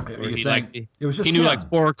 It was just he knew him. like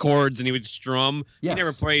 4 chords and he would strum. Yes. He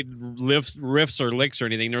never played riffs or licks or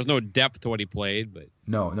anything. There was no depth to what he played. But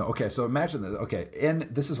No. Okay, so imagine that. Okay, and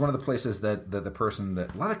this is one of the places that the person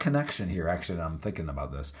that a lot of connection here. Actually, I'm thinking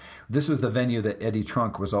about this. This was the venue that Eddie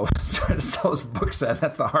Trunk was always trying to sell his books at.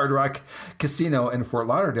 That's the Hard Rock Casino in Fort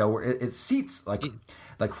Lauderdale, where it seats like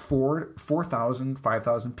 4,000,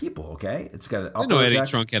 5,000 people. Okay, it's got an. I know Eddie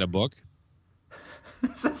Trunk had a book.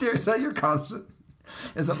 Is that your constant?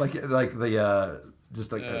 Is it like the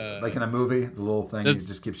just like in a movie, the little thing you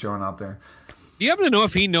just keep showing out there? Do you happen to know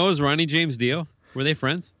if he knows Ronnie James Dio? Were they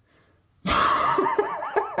friends?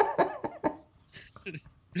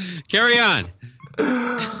 Carry on.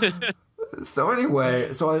 So anyway,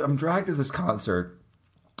 I'm dragged to this concert,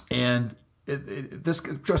 and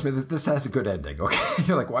trust me, this has a good ending. Okay,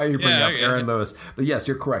 you're like, why are you bringing up Aaron Lewis? But yes,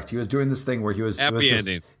 you're correct. He was doing this thing where he was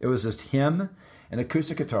ending. It was just him, an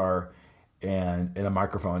acoustic guitar, and a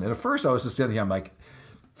microphone. And at first, I was just sitting here. I'm like,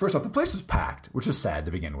 first off, the place was packed, which is sad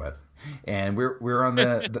to begin with. And we're on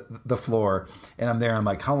the floor, and I'm there. I'm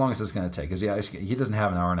like, how long is this going to take? Because he doesn't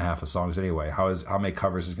have an hour and a half of songs anyway. How many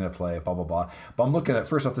covers is going to play? Blah blah blah. But I'm looking at,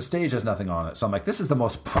 first off, the stage has nothing on it, so I'm like, this is the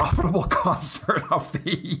most profitable concert of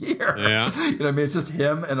the year. Yeah, you know what I mean? It's just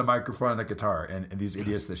him and a microphone and a guitar, and these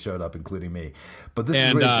idiots that showed up, including me. But this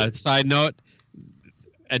is really side note: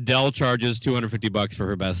 Adele charges $250 for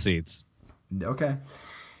her best seats. Okay.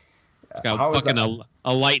 Got fucking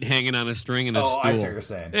a light hanging on a string and a stool. I see what you're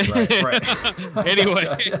saying. Right.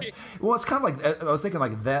 Anyway. Well, it's kind of like, I was thinking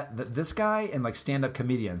like that this guy and like stand-up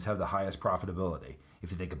comedians have the highest profitability,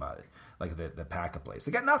 if you think about it. Like the pack of place.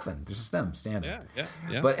 They got nothing. There's just them standing.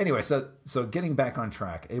 Yeah. But anyway, so getting back on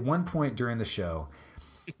track. At one point during the show,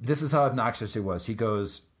 this is how obnoxious he was. He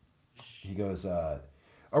goes, all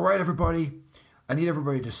right, everybody, I need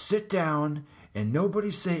everybody to sit down and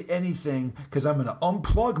nobody say anything, because I'm going to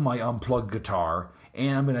unplug my unplugged guitar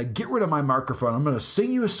and I'm going to get rid of my microphone. I'm going to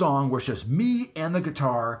sing you a song where it's just me and the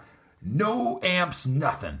guitar, no amps,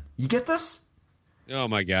 nothing. You get this? Oh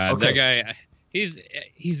my God, okay. That guy, he's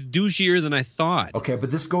douchier than I thought. Okay,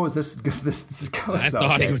 but this goes. I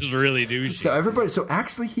thought he was really douchey. So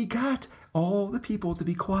actually, he got all the people to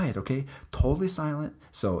be quiet. Okay, totally silent.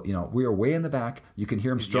 So we are way in the back. You can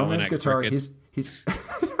hear him strumming his guitar. He's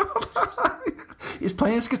He's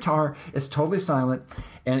playing his guitar. It's totally silent,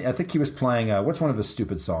 and I think he was playing. What's one of his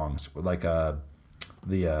stupid songs? Like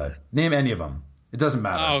name any of them. It doesn't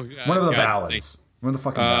matter. Oh, one of the ballads. One of the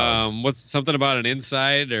fucking ballads. What's something about an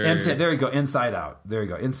inside or? There you go. Inside Out. There you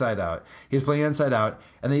go. Inside Out. He's playing Inside Out,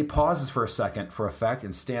 and then he pauses for a second for effect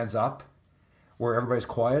and stands up, where everybody's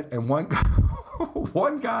quiet, and one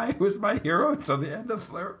guy who's my hero to the end of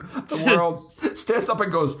the world stands up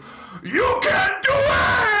and goes, "You can do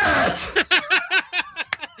it!"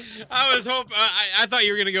 I was hoping. I thought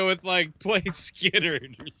you were gonna go with like play Skinner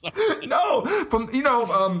or something. No, from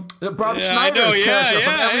Bob Schneider's character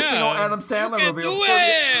from every single Adam Sandler movie.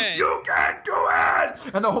 You can do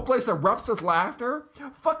it! And the whole place erupts with laughter.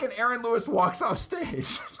 Fucking Aaron Lewis walks off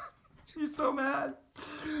stage. He's so mad.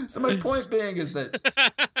 So my point being is that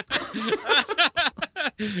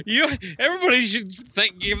everybody should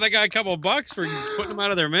give that guy a couple of bucks for putting him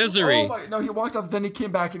out of their misery. No, he walked off. Then he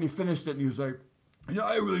came back and he finished it, and he was like,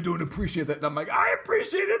 I really don't appreciate that. And I'm like, I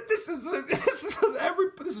appreciate it. This is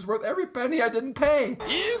worth every penny I didn't pay.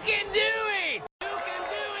 You can do it. You can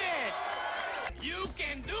do it. You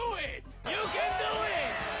can do it. You can do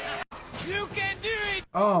it. You can do it.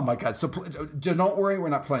 Oh my God! So don't worry, we're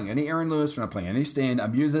not playing any Aaron Lewis. We're not playing any Stain.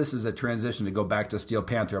 I'm using this as a transition to go back to Steel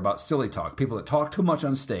Panther about silly talk. People that talk too much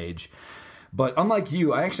on stage. But unlike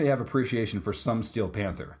you, I actually have appreciation for some Steel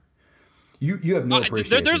Panther. You have no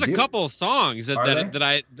appreciation. There's a couple of songs that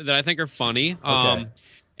I think are funny. Okay.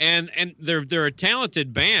 And they're a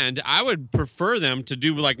talented band. I would prefer them to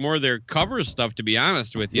do like more of their cover stuff, to be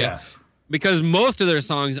honest with you. Yeah. Because most of their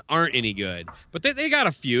songs aren't any good. But they got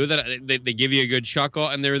a few that they give you a good chuckle,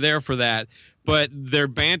 and they're there for that. But their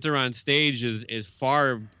banter on stage is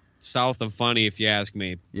far south of funny, if you ask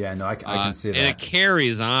me. Yeah, no, I can see that. And it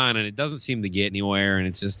carries on, and it doesn't seem to get anywhere, and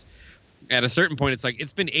it's just... At a certain point, it's like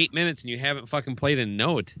it's been 8 minutes and you haven't fucking played a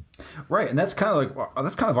note. Right, and that's kind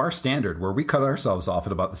of our standard where we cut ourselves off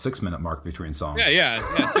at about the 6 minute mark between songs. Yeah,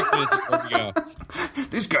 6 minutes before we go.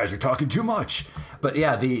 These guys are talking too much. But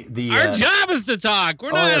yeah, our job is to talk.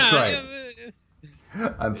 We're not. That's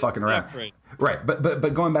right. I'm fucking around. Right,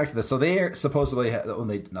 but going back to this, so they are supposedly,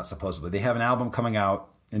 not supposedly, they have an album coming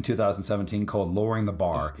out in 2017 called "Lowering the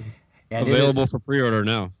Bar," and available for pre-order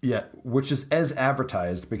now. Yeah, which is as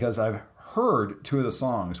advertised because I've heard 2 of the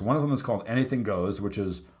songs. One of them is called "Anything Goes," which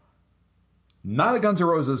is not a Guns N'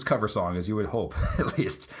 Roses cover song, as you would hope, at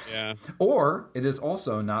least. Yeah. Or it is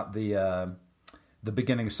also not the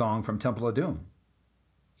beginning song from Temple of Doom.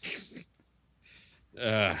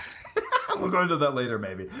 We'll go into that later,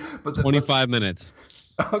 maybe. But 25 minutes.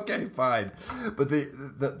 Okay, fine. But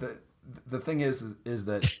the thing is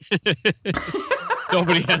that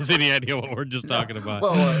nobody has any idea what we're just talking about.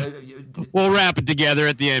 Well, we'll wrap it together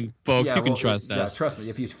at the end, folks. Yeah, you can trust us. Yeah, trust me.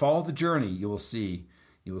 If you follow the journey, you will see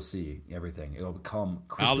everything. It'll become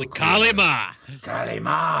crystal clear.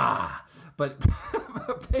 Kalima. But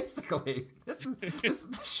basically, this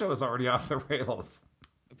show is already off the rails.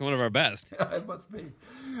 It's one of our best. It must be.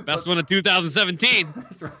 Best one of 2017.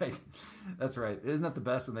 That's right. Isn't that the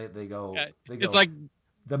best when they go? It's like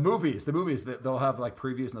the movies that they'll have like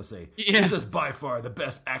previews and they'll say, this is by far the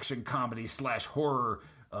best action comedy / horror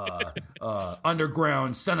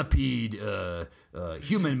underground centipede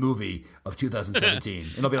human movie of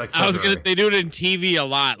 2017. It'll be like they do it in TV a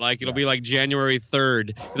lot. Like it'll be like January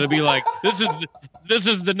 3rd. It'll be like this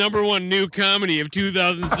is the #1 new comedy of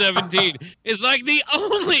 2017. It's like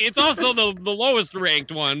it's also the lowest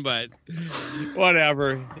ranked one, but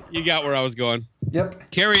whatever. You got where I was going.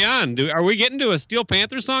 Yep. Carry on. Are we getting to a Steel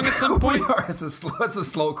Panther song at some point? We are. It's a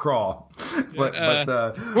slow crawl. But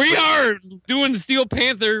we are doing Steel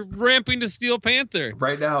Panther, ramping to Steel Panther.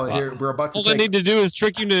 Right now, we're about to. All I need to do is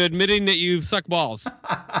trick you into admitting that you suck balls.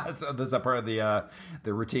 This is a part of the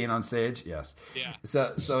routine on stage. Yes.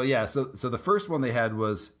 Yeah. So the first one they had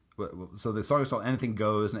was. So the song is called "Anything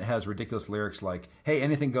Goes," and it has ridiculous lyrics like, "Hey,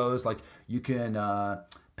 anything goes. Like you can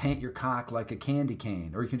paint your cock like a candy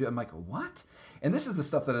cane, or you can do." I'm like, what? And this is the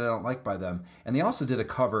stuff that I don't like by them. And they also did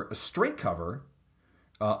a straight cover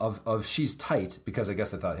of "She's Tight" because I guess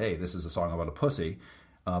they thought, hey, this is a song about a pussy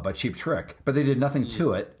by Cheap Trick. But they did nothing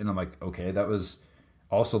to it, and I'm like, okay, that was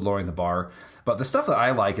also lowering the bar. But the stuff that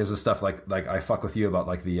I like is the stuff like I fuck with you about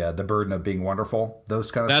like the burden of being wonderful,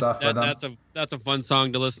 those kind of stuff. That's a fun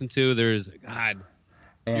song to listen to. You're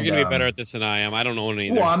gonna be better at this than I am. I don't know any.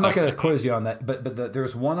 Well, I'm not gonna quiz you on that, but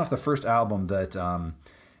there's one off the first album that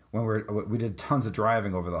when we did tons of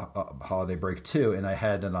driving over the holiday break too, and I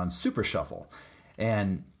had it on Super Shuffle,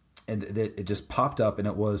 and it just popped up, and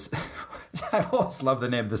it was I've always loved the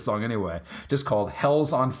name of this song anyway, just called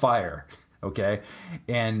 "Hell's on Fire." Okay,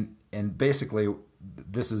 and basically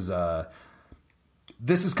this is kind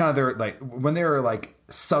of their like when they're like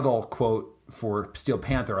subtle quote for Steel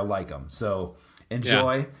Panther. I like them, so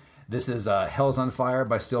enjoy. Yeah. This is "Hell's on Fire"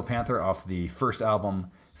 by Steel Panther off the first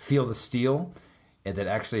album, "Feel the Steel," and that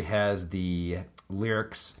actually has the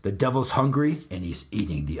lyrics, "The devil's hungry and he's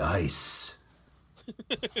eating the ice."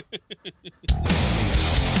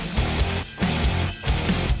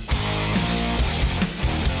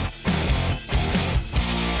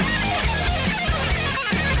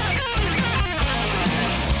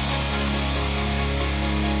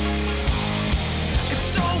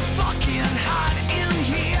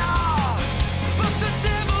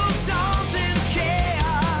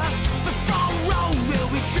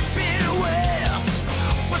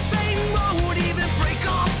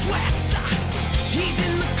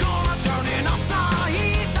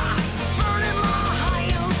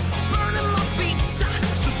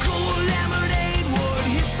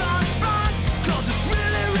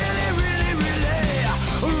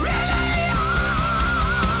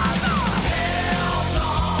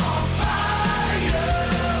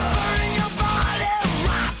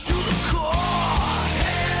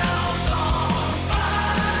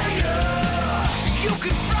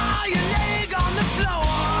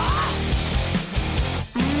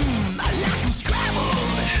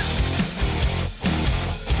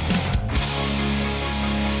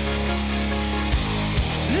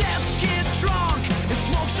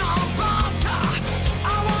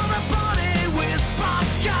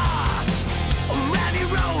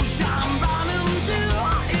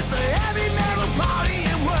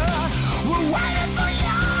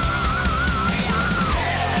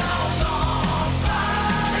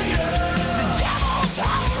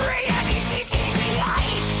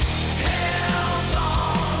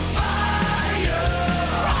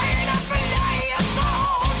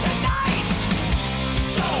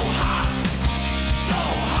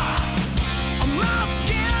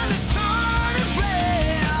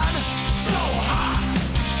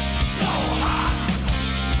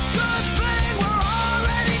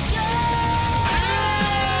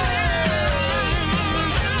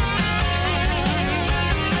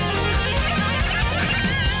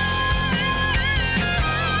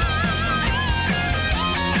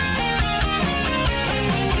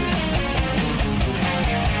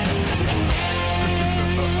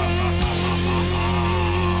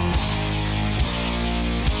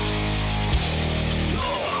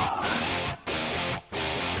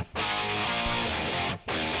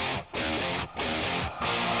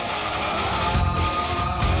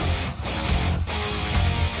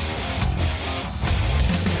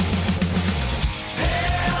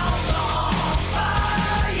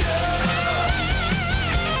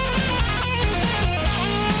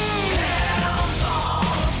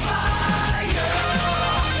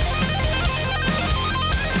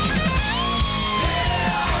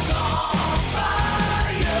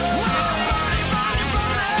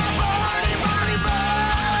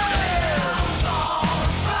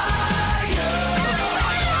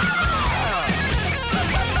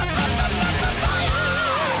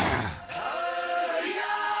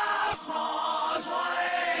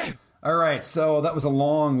 right, so that was a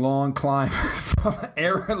long climb from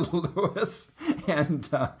Aaron Lewis and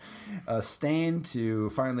Stain to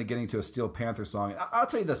finally getting to a Steel Panther song. I'll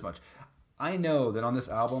tell you this much. I know that on this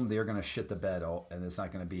album, they're going to shit the bed, and it's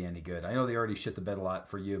not going to be any good. I know they already shit the bed a lot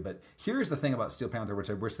for you, but here's the thing about Steel Panther, which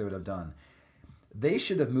I wish they would have done. They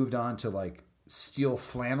should have moved on to, like, Steel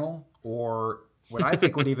Flannel, or what I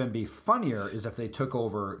think would even be funnier is if they took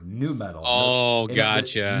over nu metal. Oh,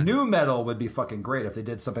 gotcha. Nu metal would be fucking great if they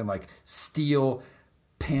did something like Steel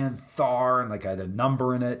Panther and, like, had a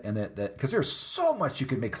number in it, and that because there's so much you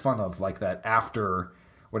could make fun of like that after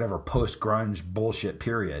whatever post-grunge bullshit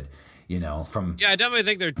period. You know, from I definitely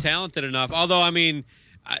think they're talented enough. Although, I mean,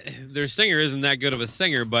 their singer isn't that good of a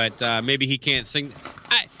singer, but maybe he can't sing.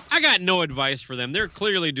 I got no advice for them. They're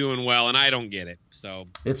clearly doing well, and I don't get it. So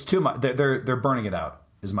it's too much. They're burning it out.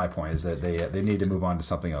 Is my point? Is that they need to move on to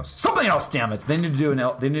something else? Something else, damn it! They need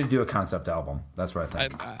to do a concept album. That's what I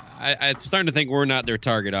think. I'm starting to think we're not their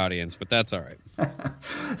target audience, but that's all right.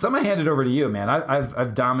 So I'm gonna hand it over to you, man.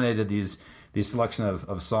 I've dominated these selection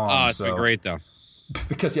of songs. Oh, it's been great though.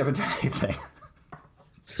 Because you haven't done anything.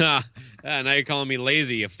 Now you're calling me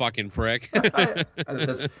lazy, you fucking prick.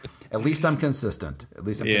 At least I'm consistent. At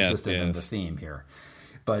least I'm consistent in the theme here.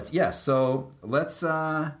 But yes, so let's.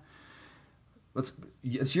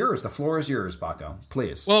 It's yours. The floor is yours, Baco.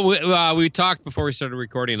 Please. Well, we talked before we started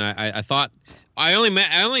recording. I thought I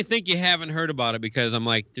only think you haven't heard about it because I'm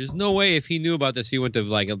like, there's no way if he knew about this he wouldn't have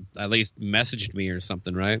like at least messaged me or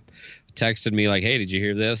something, right? Texted me like, hey, did you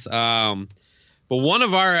hear this? But one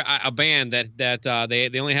of a band that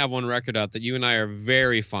they only have one record out that you and I are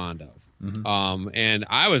very fond of. Mm-hmm. And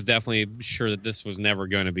I was definitely sure that this was never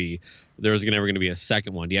going to be, there was never going to be a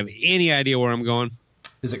second one. Do you have any idea where I'm going?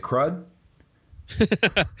 Is it Crud?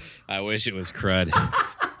 I wish it was Crud.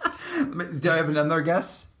 Do I have another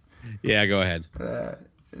guess? Yeah, go ahead.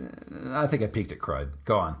 I think I peaked at Crud.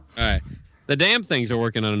 Go on. All right. The Damn Things are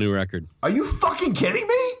working on a new record. Are you fucking kidding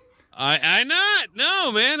me? I'm not.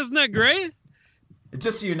 No, man. Isn't that great?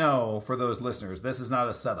 Just so you know, for those listeners, this is not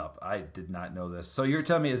a setup. I did not know this. So you're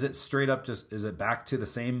telling me, is it straight up is it back to the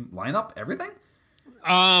same lineup, everything?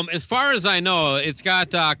 As far as I know, it's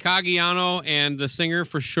got Caggiano and the singer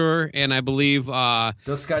for sure, and I believe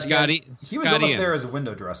Scotty. He was almost there as a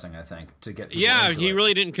window dressing, I think, to get people into he it.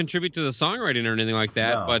 really didn't contribute to the songwriting or anything like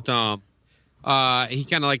that, No. but he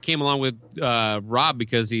kind of like came along with Rob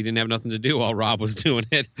because he didn't have nothing to do while Rob was doing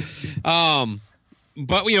it.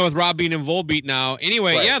 But with Rob being in Volbeat now,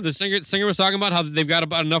 anyway, right. Yeah, the singer was talking about how they've got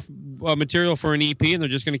about enough material for an EP, and they're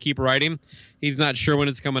just going to keep writing. He's not sure when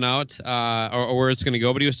it's coming out or where it's going to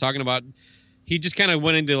go, but he was talking about he just kind of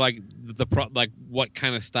went into like what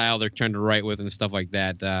kind of style they're trying to write with and stuff like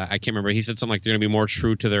that. I can't remember. He said something like they're going to be more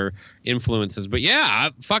true to their influences. But yeah,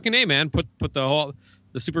 fucking A, man, put the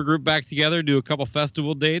super group back together, do a couple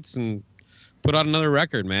festival dates, and put out another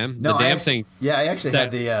record, man. No, the Damn Things. Yeah, I actually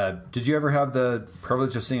had the. Did you ever have the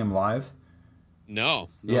privilege of seeing him live? No.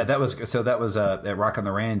 Yeah, that was at Rock on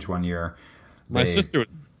the Range one year. My sister.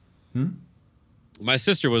 My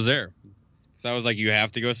sister was there, so I was like, "You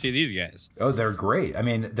have to go see these guys." Oh, they're great. I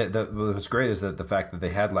mean, what was great is that the fact that they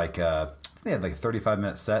had like a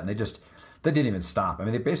 35-minute set, and they didn't even stop. I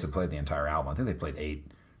mean, they basically played the entire album. I think they played 8.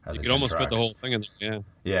 You could almost put the whole thing in there. Yeah.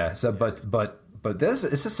 Yeah. So, but this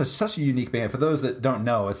it's just such a unique band. For those that don't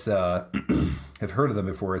know, it's have heard of them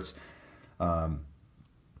before. It's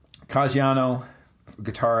Caggiano,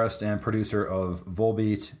 guitarist and producer of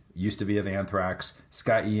Volbeat, used to be of Anthrax,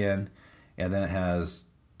 Scott Ian, and then it has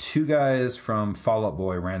 2 guys from Fall Out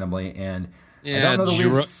Boy randomly, and I don't know the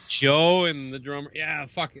lead Joe and the drummer. Yeah,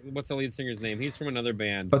 fuck. What's the lead singer's name? He's from another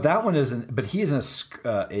band. But that one isn't. But he's in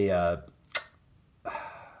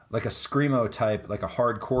like a screamo type, like a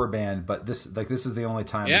hardcore band. But this is the only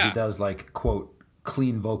time that he does like quote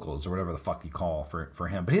clean vocals or whatever the fuck you call for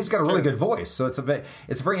him. But he's got a really good voice, so it's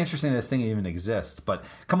very interesting that this thing even exists. But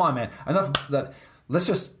come on, man, enough that. Let's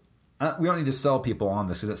just. We don't need to sell people on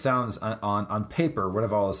this because it sounds on paper. What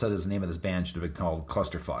I've always said is the name of this band should have been called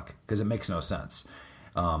Clusterfuck because it makes no sense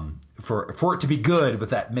for it to be good with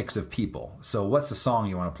that mix of people. So, what's the song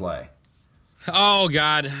you want to play? Oh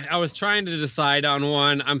God, I was trying to decide on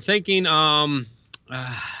one. I'm thinking, I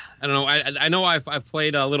don't know. I know I've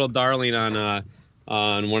played Little Darling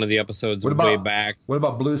on one of the episodes way back. What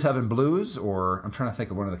about Blues Heaven Blues? Or I'm trying to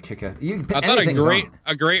think of one of the kick-ass. I thought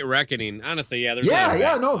a great Reckoning. Honestly, yeah.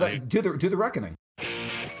 Do the Reckoning.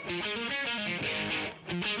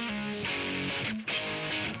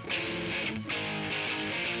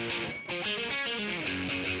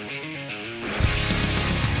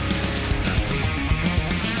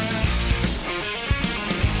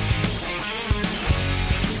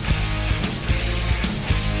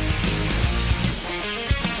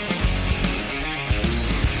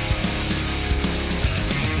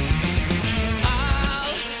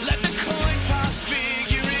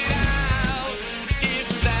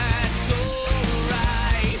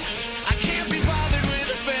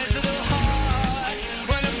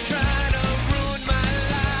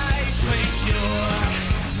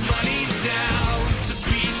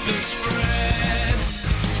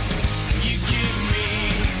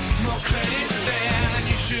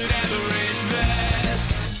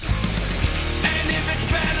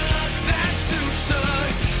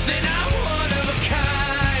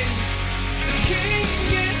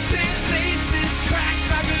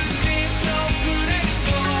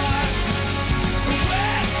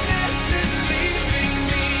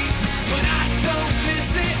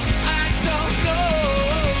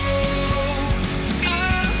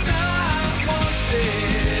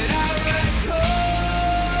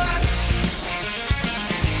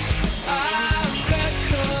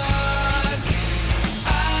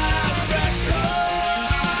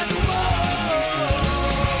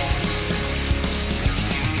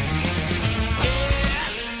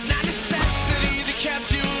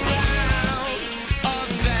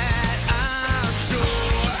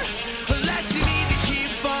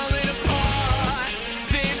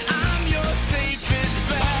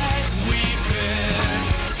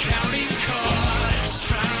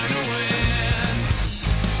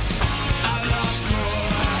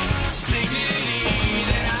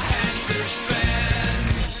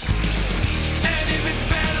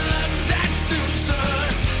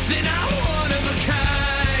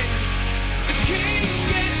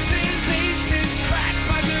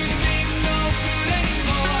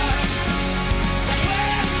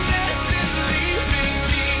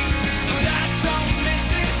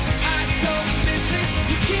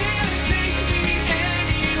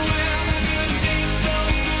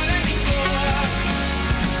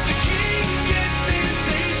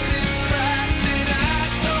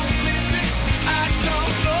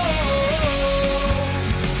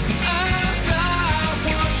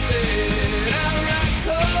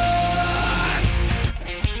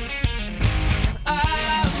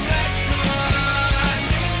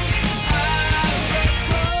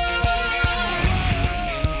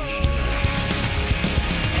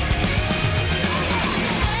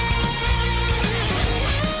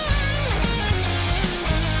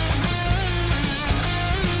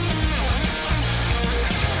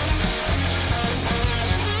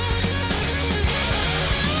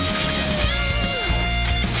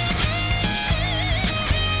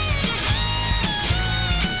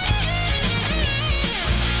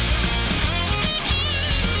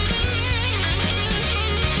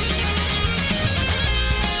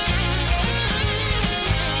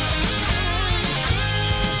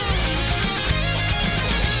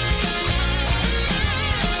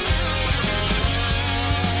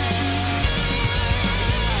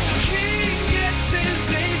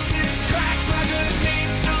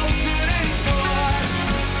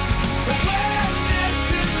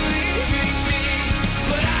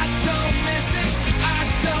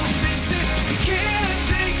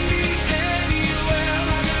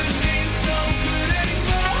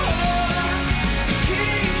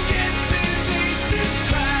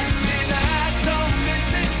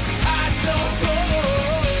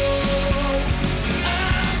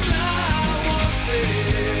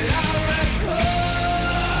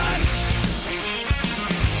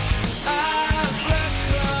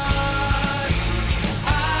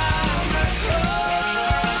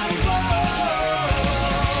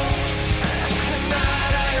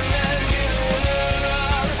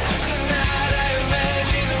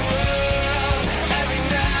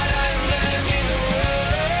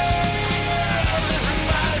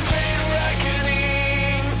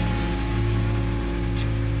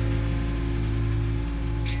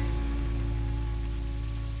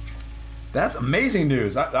 That's amazing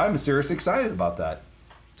news. I'm seriously excited about that.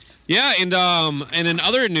 Yeah, and in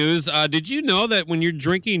other news, did you know that when you're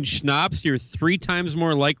drinking schnapps, you're 3 times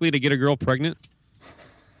more likely to get a girl pregnant?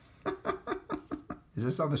 Is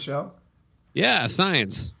this on the show? Yeah,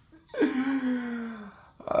 science.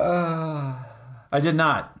 I did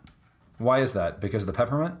not. Why is that? Because of the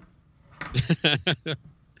peppermint?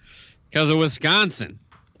 Because of Wisconsin.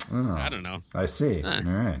 Oh, I don't know. I see. All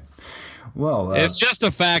right. Well, it's just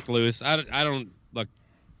a fact, Luce. I don't look.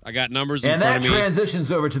 I got numbers. And in that front of me.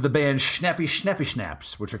 transitions over to the band Snappy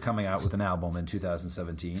Snaps, which are coming out with an album in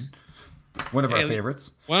 2017. One of our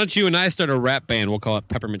favorites. Why don't you and I start a rap band? We'll call it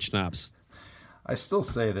Peppermint Schnapps. I still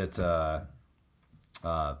say that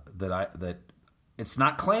that it's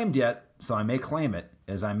not claimed yet, so I may claim it.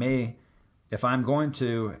 As I may, if I'm going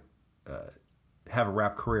to have a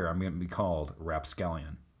rap career, I'm going to be called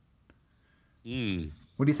Rapscallion.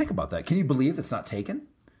 What do you think about that? Can you believe it's not taken?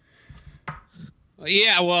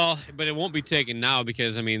 Yeah, well, but it won't be taken now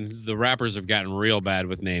because, I mean, the rappers have gotten real bad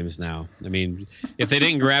with names now. I mean, if they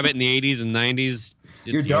didn't grab it in the 80s and 90s,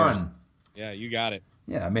 you're done. Yeah, you got it.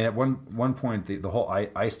 Yeah, I mean, at one point, the whole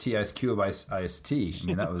Ice-T, Ice Cube, Ice-T, I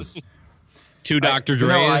mean, that was... 2 Dr.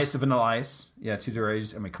 Dre's. Vanilla Ice. Yeah, 2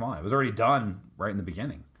 Dre's. I mean, come on. It was already done right in the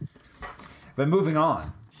beginning. But moving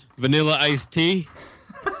on. Vanilla Iced Tea.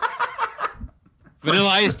 Vanilla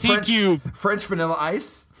Iced Tea Cube. French Vanilla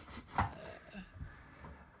Ice.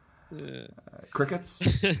 Crickets.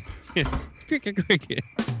 Cricket.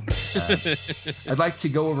 I'd like to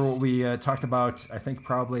go over what we talked about, I think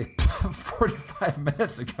probably 45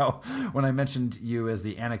 minutes ago when I mentioned you as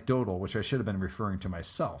the anecdotal, which I should have been referring to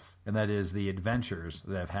myself, and that is the adventures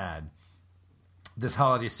that I've had this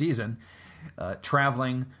holiday season,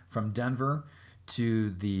 traveling from Denver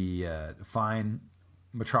to the fine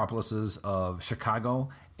metropolises of Chicago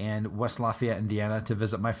and West Lafayette, Indiana, to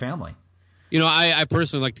visit my family. You know, I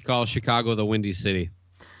personally like to call Chicago the Windy City.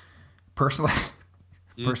 Personally,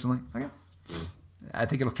 okay. I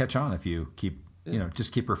think it'll catch on if you keep,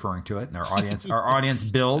 just keep referring to it, and our audience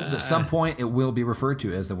builds. At some point, it will be referred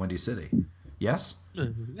to as the Windy City. Yes?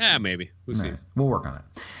 Yeah, maybe. Who sees? Right. We'll work on it.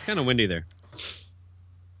 Kind of windy there.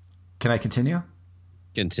 Can I continue?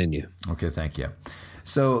 Continue. Okay, thank you.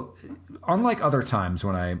 So, unlike other times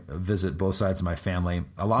when I visit both sides of my family,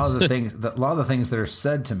 a lot of the things that are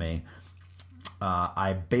said to me,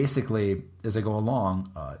 I basically, as I go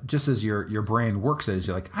along, just as your brain works it,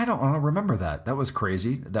 you're like, I don't want to remember that. That was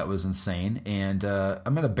crazy. That was insane. And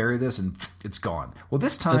I'm going to bury this, and it's gone. Well,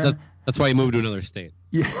 this time... That's why you moved to another state.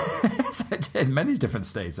 Yes, I did. Many different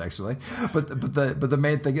states, actually. But the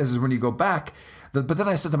main thing is when you go back... But then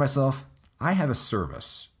I said to myself, I have a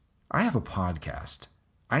service. I have a podcast.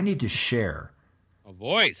 I need to share. A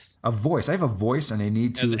voice. I have a voice, and I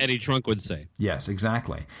need to... As Eddie Trunk would say. Yes,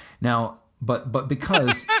 exactly. Now... But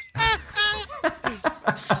because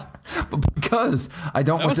I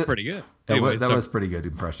don't want to. That was pretty good. That was pretty good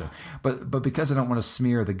impression. But because I don't want to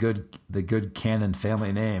smear the good canon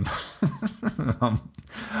family name,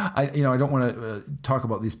 I don't want to talk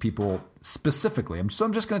about these people specifically. So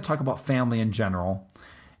I'm just going to talk about family in general.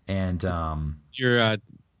 And you're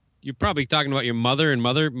probably talking about your mom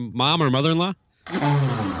or mother-in-law.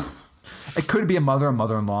 It could be a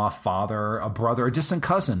mother-in-law, father, a brother, a distant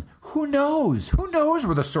cousin. Who knows? Who knows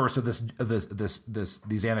where the source of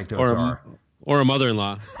these anecdotes are? Or a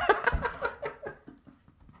mother-in-law.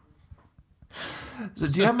 So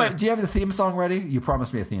do you have the theme song ready? You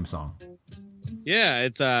promised me a theme song. Yeah,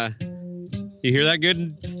 it's you hear that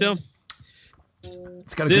good still?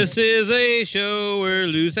 This is a show where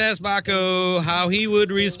Luce asked Baco how he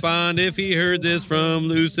would respond if he heard this from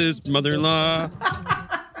Luce's mother-in-law.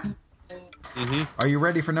 Mm-hmm. Are you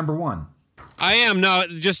ready for number 1? I am. No,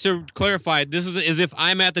 just to clarify, this is as if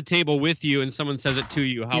I'm at the table with you and someone says it to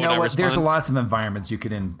you. How would I respond? There's lots of environments you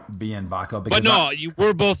could be in, Baco. But no,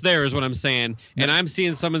 we're both there is what I'm saying. No. And I'm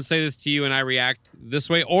seeing someone say this to you and I react this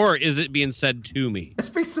way, or is it being said to me?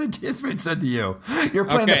 It's being said to you. You're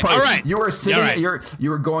playing the part. All right. You are sitting. Right.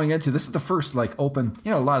 You are going into this is the first open.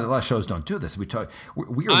 A lot of shows don't do this. We are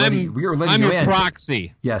letting you in. I'm your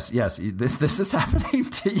proxy. Yes. This is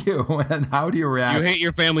happening to you. And how do you react? You hate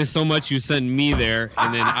your family so much you send me there,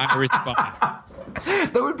 and then I respond.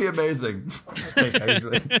 That would be amazing.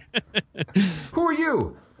 Who are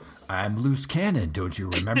you? I'm Luce Cannon. Don't you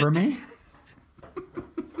remember me?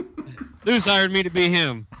 Luce hired me to be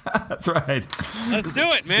him. That's right. Let's do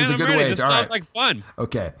it, man. I'm ready. This sounds like fun.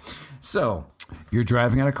 Okay. So, you're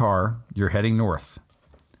driving in a car. You're heading north.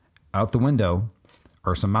 Out the window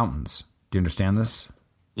are some mountains. Do you understand this,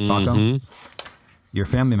 Baco? Mm-hmm. Your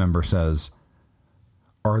family member says,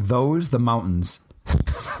 are those the mountains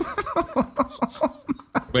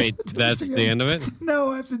Wait, that's the end of it?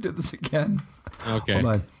 No, I have to do this again. Okay.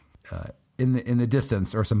 Hold on. In the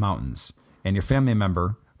distance are some mountains, and your family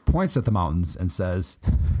member points at the mountains and says,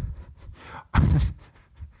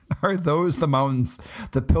 "Are those the mountains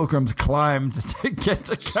the Pilgrims climbed to get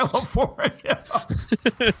to California?"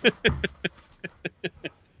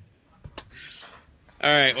 All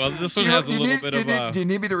right. Well, this one has a little bit of. Do you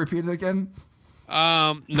need me to repeat it again? No,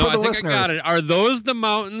 I think I got it. Are those the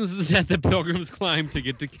mountains that the Pilgrims climbed to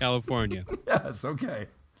get to California? Yes. Okay.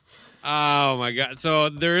 Oh my God! So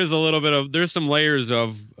there is a little bit of. There's some layers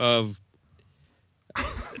of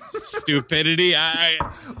stupidity.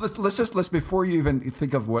 Let's before you even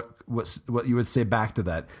think of what you would say back to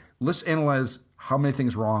that. Let's analyze how many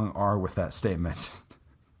things wrong are with that statement.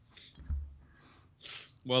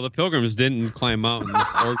 Well, the Pilgrims didn't climb mountains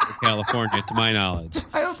or to California, to my knowledge.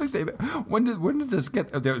 I don't think they. When did this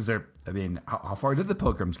get? How far did the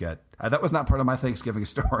Pilgrims get? That was not part of my Thanksgiving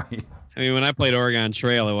story. I mean, when I played Oregon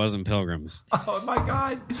Trail, it wasn't Pilgrims. Oh my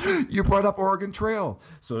God! You brought up Oregon Trail.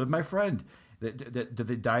 So did my friend. Did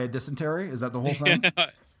they die of dysentery? Is that the whole thing?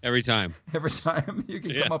 Every time. Every time you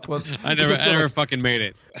can come up with. I never fucking made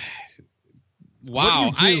it. Wow!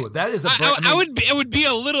 What do you do? That is a. I would be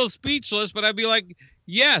a little speechless, but I'd be like,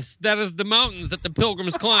 yes, that is the mountains that the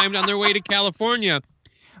Pilgrims climbed on their way to California.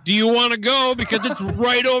 Do you want to go? Because it's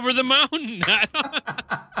right over the mountain.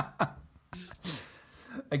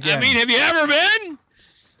 Again, I mean, have you ever been?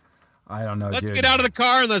 I don't know. Let's get out of the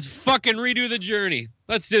car and let's fucking redo the journey.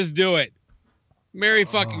 Let's just do it. Merry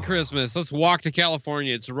fucking Christmas. Let's walk to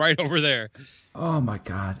California. It's right over there. Oh my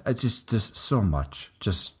God! I just so much.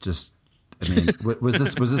 I mean, was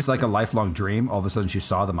this like a lifelong dream? All of a sudden, she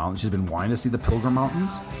saw the mountains. She's been wanting to see the Pilgrim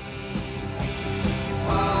Mountains.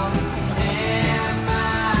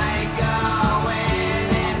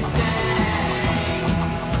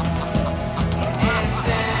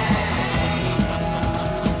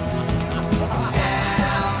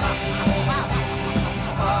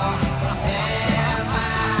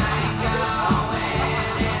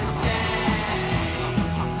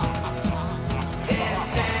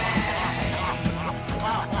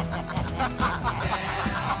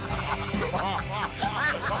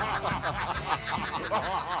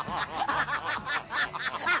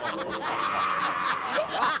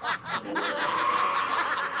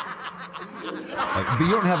 But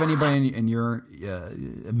you don't have anybody in your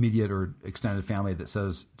immediate or extended family that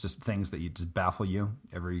says just things that you just baffle you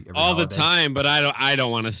every all holiday? the time. But I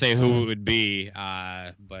don't want to say who it would be.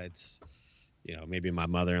 But maybe my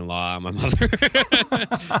mother-in-law. My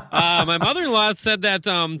mother-in-law said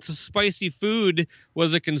that spicy food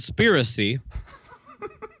was a conspiracy.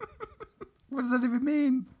 What does that even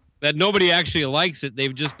mean? That nobody actually likes it.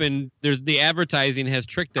 They've just been the advertising has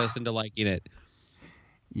tricked us into liking it.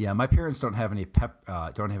 Yeah, my parents don't have any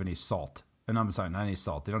don't have any salt. And I'm sorry, not any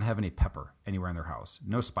salt. They don't have any pepper anywhere in their house.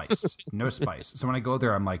 No spice. No spice. So when I go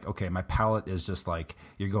there, I'm like, okay, my palate is just like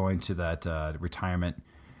you're going to that retirement,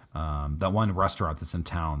 that one restaurant that's in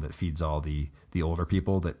town that feeds all the older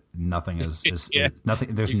people. That nothing is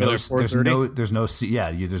nothing. There's no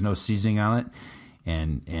seasoning on it,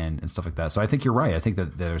 and stuff like that. So I think you're right. I think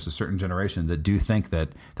that there's a certain generation that do think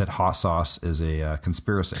that hot sauce is a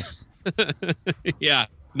conspiracy. Yeah.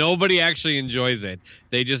 Nobody actually enjoys it.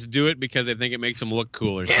 They just do it because they think it makes them look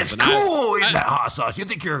cool or something. It's cool eating that hot sauce. You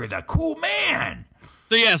think you're a cool man.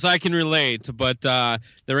 So, yes, I can relate. But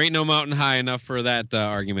there ain't no mountain high enough for that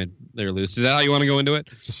argument there, Luce. Is that how you want to go into it?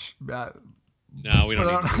 No, we don't.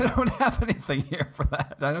 I don't have anything here for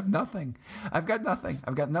that. I have nothing. I've got nothing.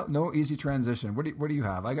 I've got no easy transition. What do you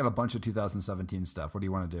have? I got a bunch of 2017 stuff. What do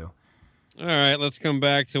you want to do? All right, let's come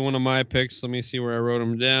back to one of my picks. Let me see where I wrote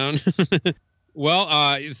them down.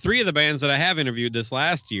 Well, 3 of the bands that I have interviewed this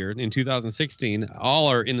last year in 2016, all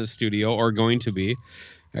are in the studio or going to be.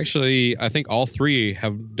 Actually, I think all 3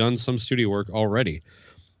 have done some studio work already.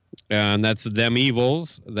 And that's Them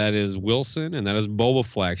Evils, that is Wilson, and that is Boba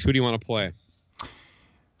Flex. Who do you want to play?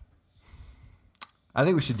 I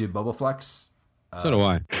think we should do Boba Flex. So do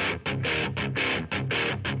I.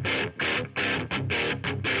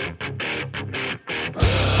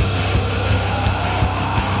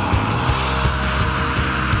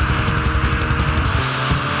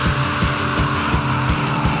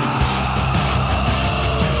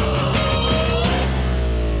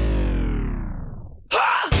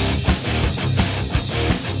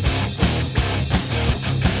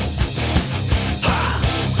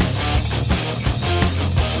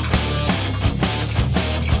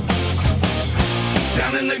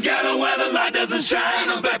 Doesn't shine,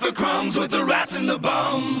 I'm back for crumbs with the rats and the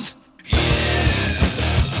bums.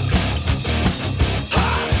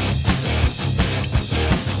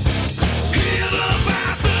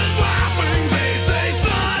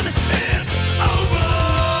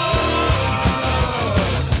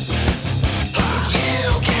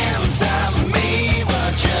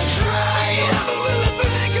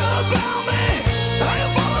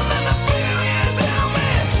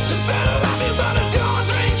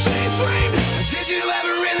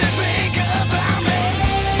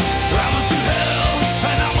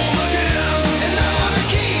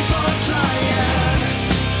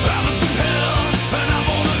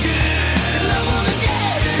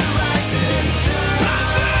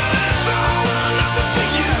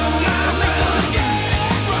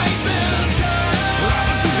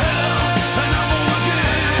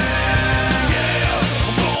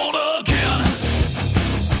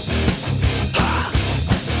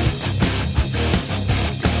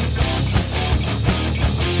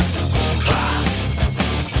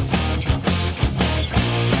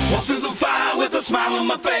 a smile on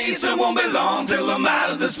my face. I won't be long till I'm out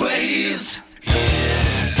of this place.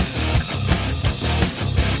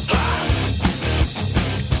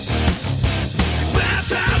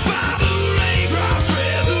 Baptized by the raindrops,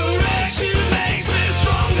 resurrection makes me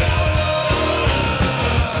stronger.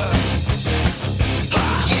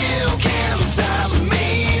 You can't stop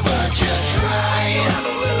me, but you try. You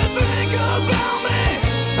never really think about me.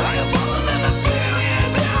 I am falling and I feel you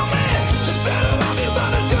down me. She said I love you, but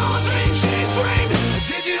it's your dream, she screamed.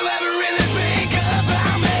 Did you ever really think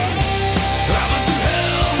about me? I went through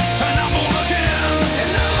hell, and I'm born again.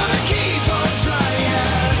 And I'm gonna keep on trying.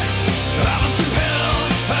 I went through hell,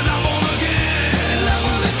 and I'm born again. And I'm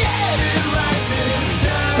gonna get it right this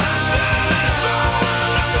time. I said it's all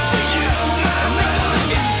looking for you. And I'm gonna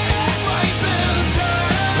get it right this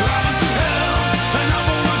time. I went through hell, and I'm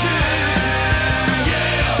born again.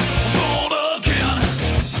 Yeah, I'm born again.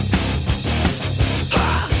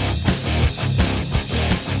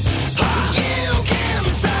 You can't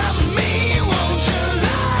stop me, won't you?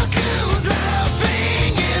 Look who's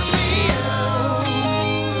laughing at me.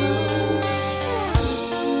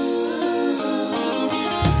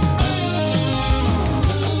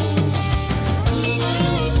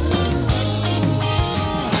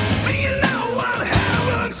 Do you know what hell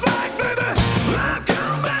looks like, baby? I've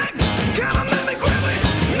come back, kinda made me crazy.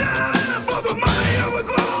 Not enough for the money or the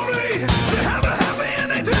glory. To have a happy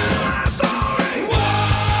ending to my story.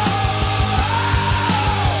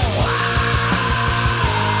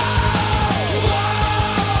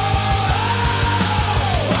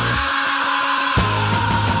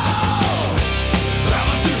 I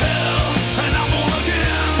went through hell, and I'm born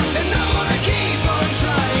again. And I'm gonna keep on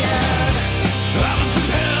trying. I went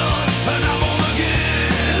through hell, and I'm born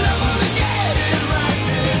again. And I'm gonna get it right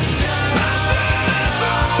this time. I said it's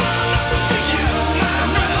all looking for you.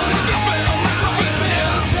 I'm gonna get it right this time. I went through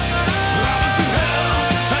hell,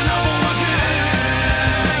 and I'm born again.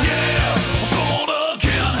 Yeah, I'm born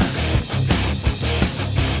again.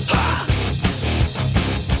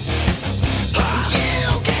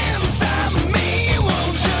 You can't stop me,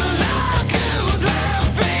 won't you? Look who's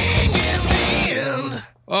laughing at me.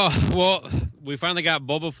 Oh, well, we finally got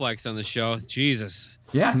Boba Flex on the show. Jesus.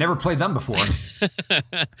 Yeah, never played them before.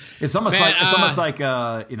 It's almost Man, like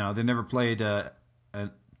you know, they never played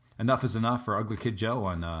Enough Is Enough for Ugly Kid Joe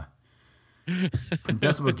on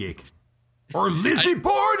Decibel Geek or Lizzie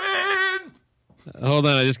Borden. Hold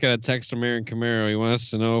on, I just got a text from Aaron Camaro. He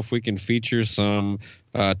wants to know if we can feature some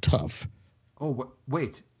Tough. Oh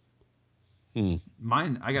wait,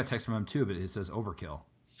 mine. I got a text from him too, but it says Overkill.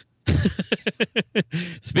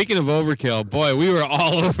 Speaking of overkill, boy, we were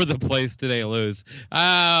all over the place today, Luz.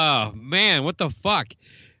 Oh, man, what the fuck?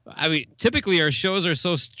 I mean, typically our shows are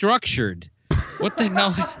so structured. What the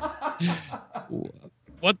hell?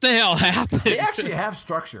 What the hell happened? They actually have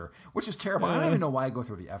structure, which is terrible. I don't even know why I go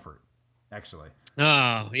through the effort, actually.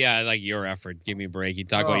 Oh, yeah, like your effort. Give me a break. You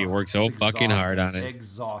talk about you work so It's fucking hard on it.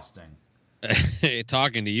 Exhausting.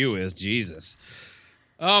 Talking to you is Jesus.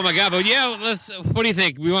 Oh my God! But yeah, what do you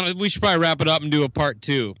think? We should probably wrap it up and do a part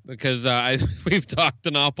 2 because we've talked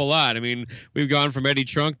an awful lot. I mean, we've gone from Eddie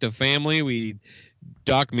Trunk to family.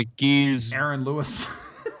 Doc McGee's Aaron Lewis.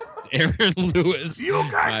 Aaron Lewis. You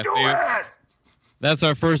can do it. That's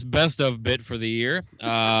our first best of bit for the year.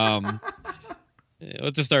 We'll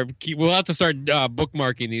have to start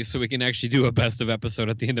bookmarking these so we can actually do a best of episode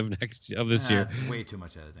at the end of this year. That's way too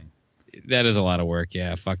much editing. That is a lot of work.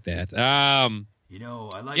 Yeah, fuck that. You know,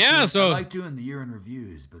 I like doing the year in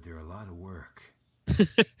reviews, but they're a lot of work.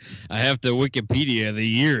 I have to Wikipedia the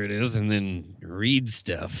year it is and then read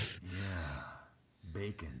stuff. Yeah.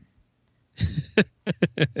 Bacon.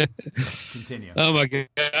 Continue. Oh my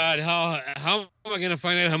God! How am I gonna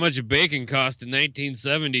find out how much bacon cost in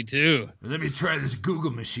 1972? Let me try this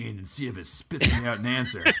Google machine and see if it spits me out an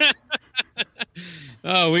answer.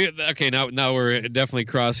 Oh, now we're definitely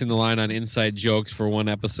crossing the line on inside jokes for one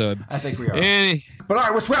episode. I think we are. But all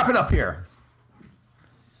right, let's wrap it up here.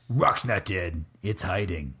 Rock's not dead; it's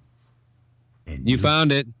hiding. And you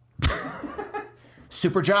found it.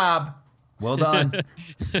 Super job. Well done.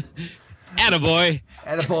 Attaboy.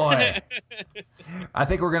 Attaboy. I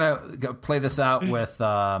think we're gonna play this out with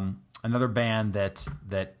another band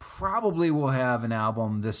that probably will have an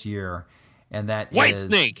album this year, and that is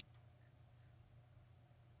Whitesnake.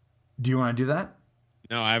 Do you want to do that?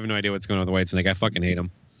 No, I have no idea what's going on with Whitesnake. I fucking hate him.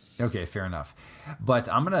 Okay, fair enough. But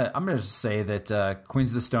I'm gonna just say that Queens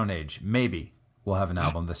of the Stone Age maybe will have an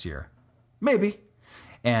album this year, maybe.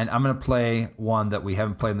 And I'm gonna play one that we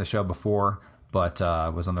haven't played in the show before, but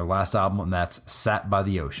was on their last album, and that's "Sat by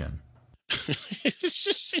the Ocean."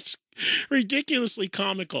 It's ridiculously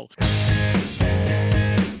comical.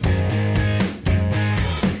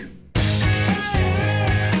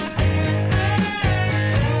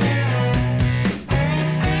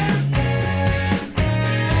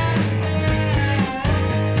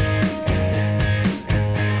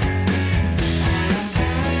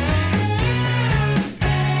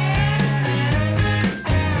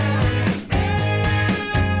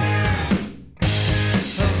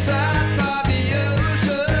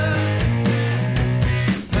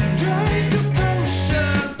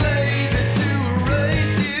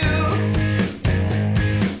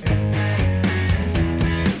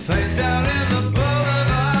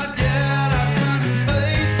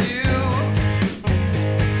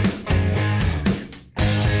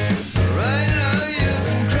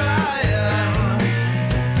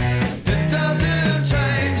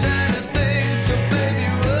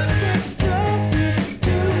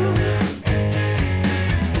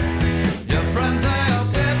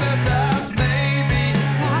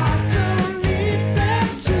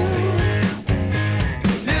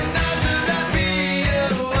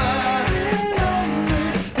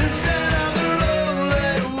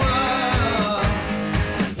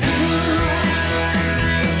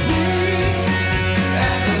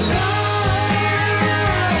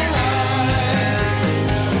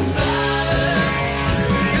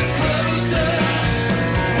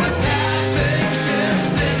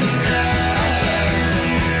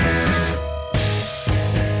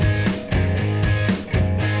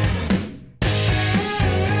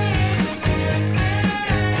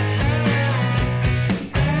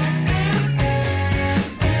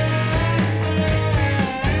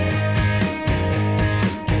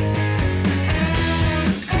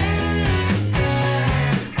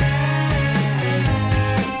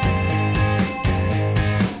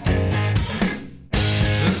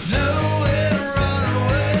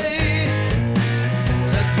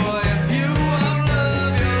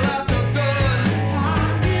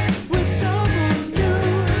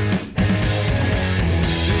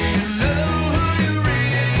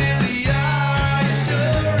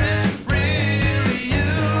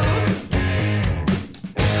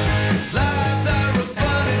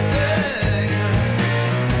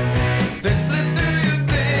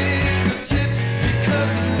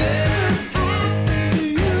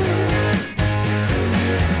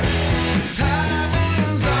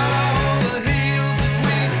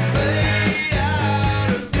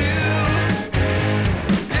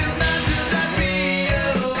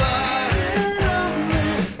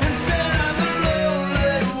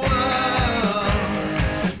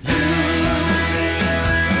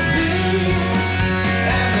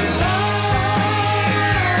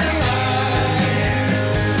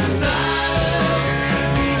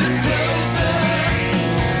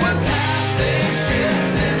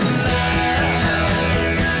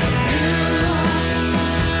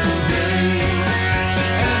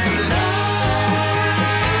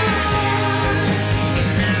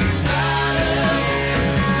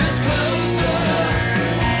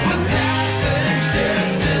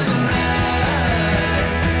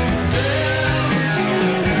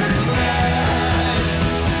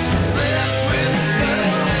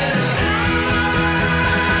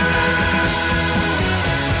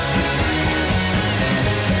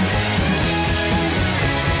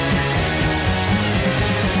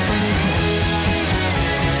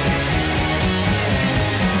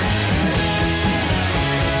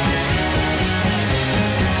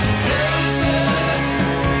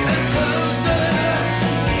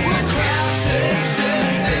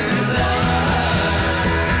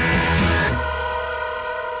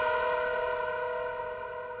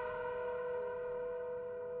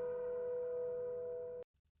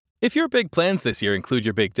 If your big plans this year include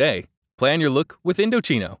your big day, plan your look with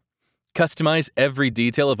Indochino. Customize every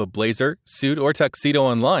detail of a blazer, suit, or tuxedo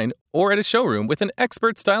online or at a showroom with an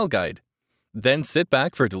expert style guide. Then sit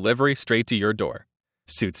back for delivery straight to your door.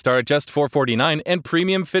 Suits start at just $449 and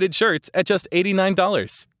premium fitted shirts at just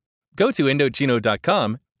 $89. Go to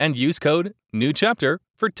Indochino.com and use code NEWCHAPTER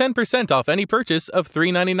for 10% off any purchase of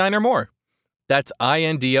 $399 or more. That's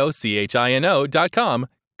INDOCHINO.com,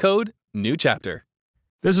 code NEWCHAPTER.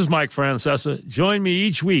 This is Mike Francesa. Join me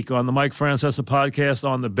each week on the Mike Francesa podcast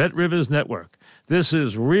on the Bet Rivers Network. This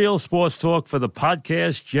is real sports talk for the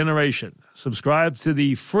podcast generation. Subscribe to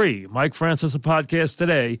the free Mike Francesa podcast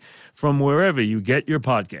today from wherever you get your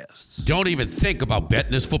podcasts. Don't even think about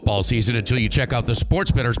betting this football season until you check out the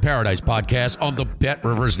Sports Bettor's Paradise podcast on the Bet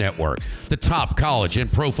Rivers Network. The top college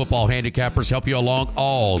and pro football handicappers help you along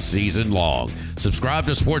all season long. Subscribe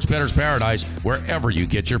to Sports Bettor's Paradise wherever you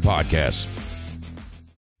get your podcasts.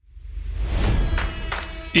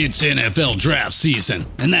 It's NFL draft season,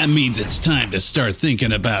 and that means it's time to start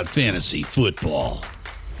thinking about fantasy football.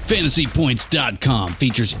 FantasyPoints.com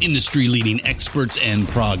features industry-leading experts and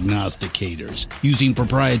prognosticators using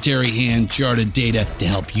proprietary hand-charted data to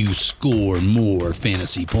help you score more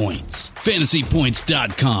fantasy points.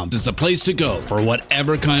 FantasyPoints.com is the place to go for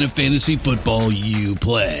whatever kind of fantasy football you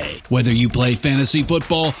play. Whether you play fantasy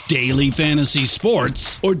football, daily fantasy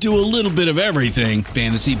sports, or do a little bit of everything,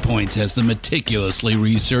 Fantasy Points has the meticulously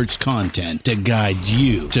researched content to guide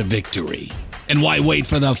you to victory. And why wait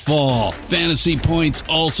for the fall? Fantasy Points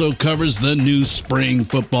also covers the new spring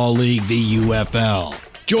football league, the UFL.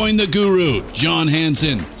 Join the guru, John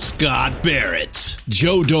Hansen, Scott Barrett,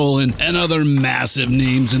 Joe Dolan, and other massive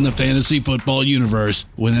names in the fantasy football universe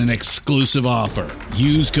with an exclusive offer.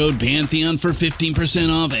 Use code Pantheon for 15%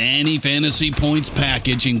 off any Fantasy Points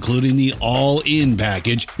package, including the all-in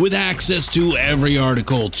package, with access to every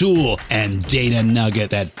article, tool, and data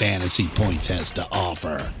nugget that Fantasy Points has to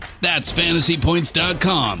offer. That's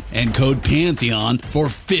FantasyPoints.com and code Pantheon for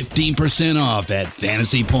 15% off at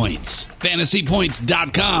Fantasy Points.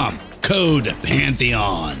 FantasyPoints.com, code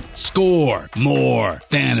Pantheon. Score more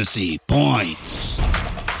fantasy points.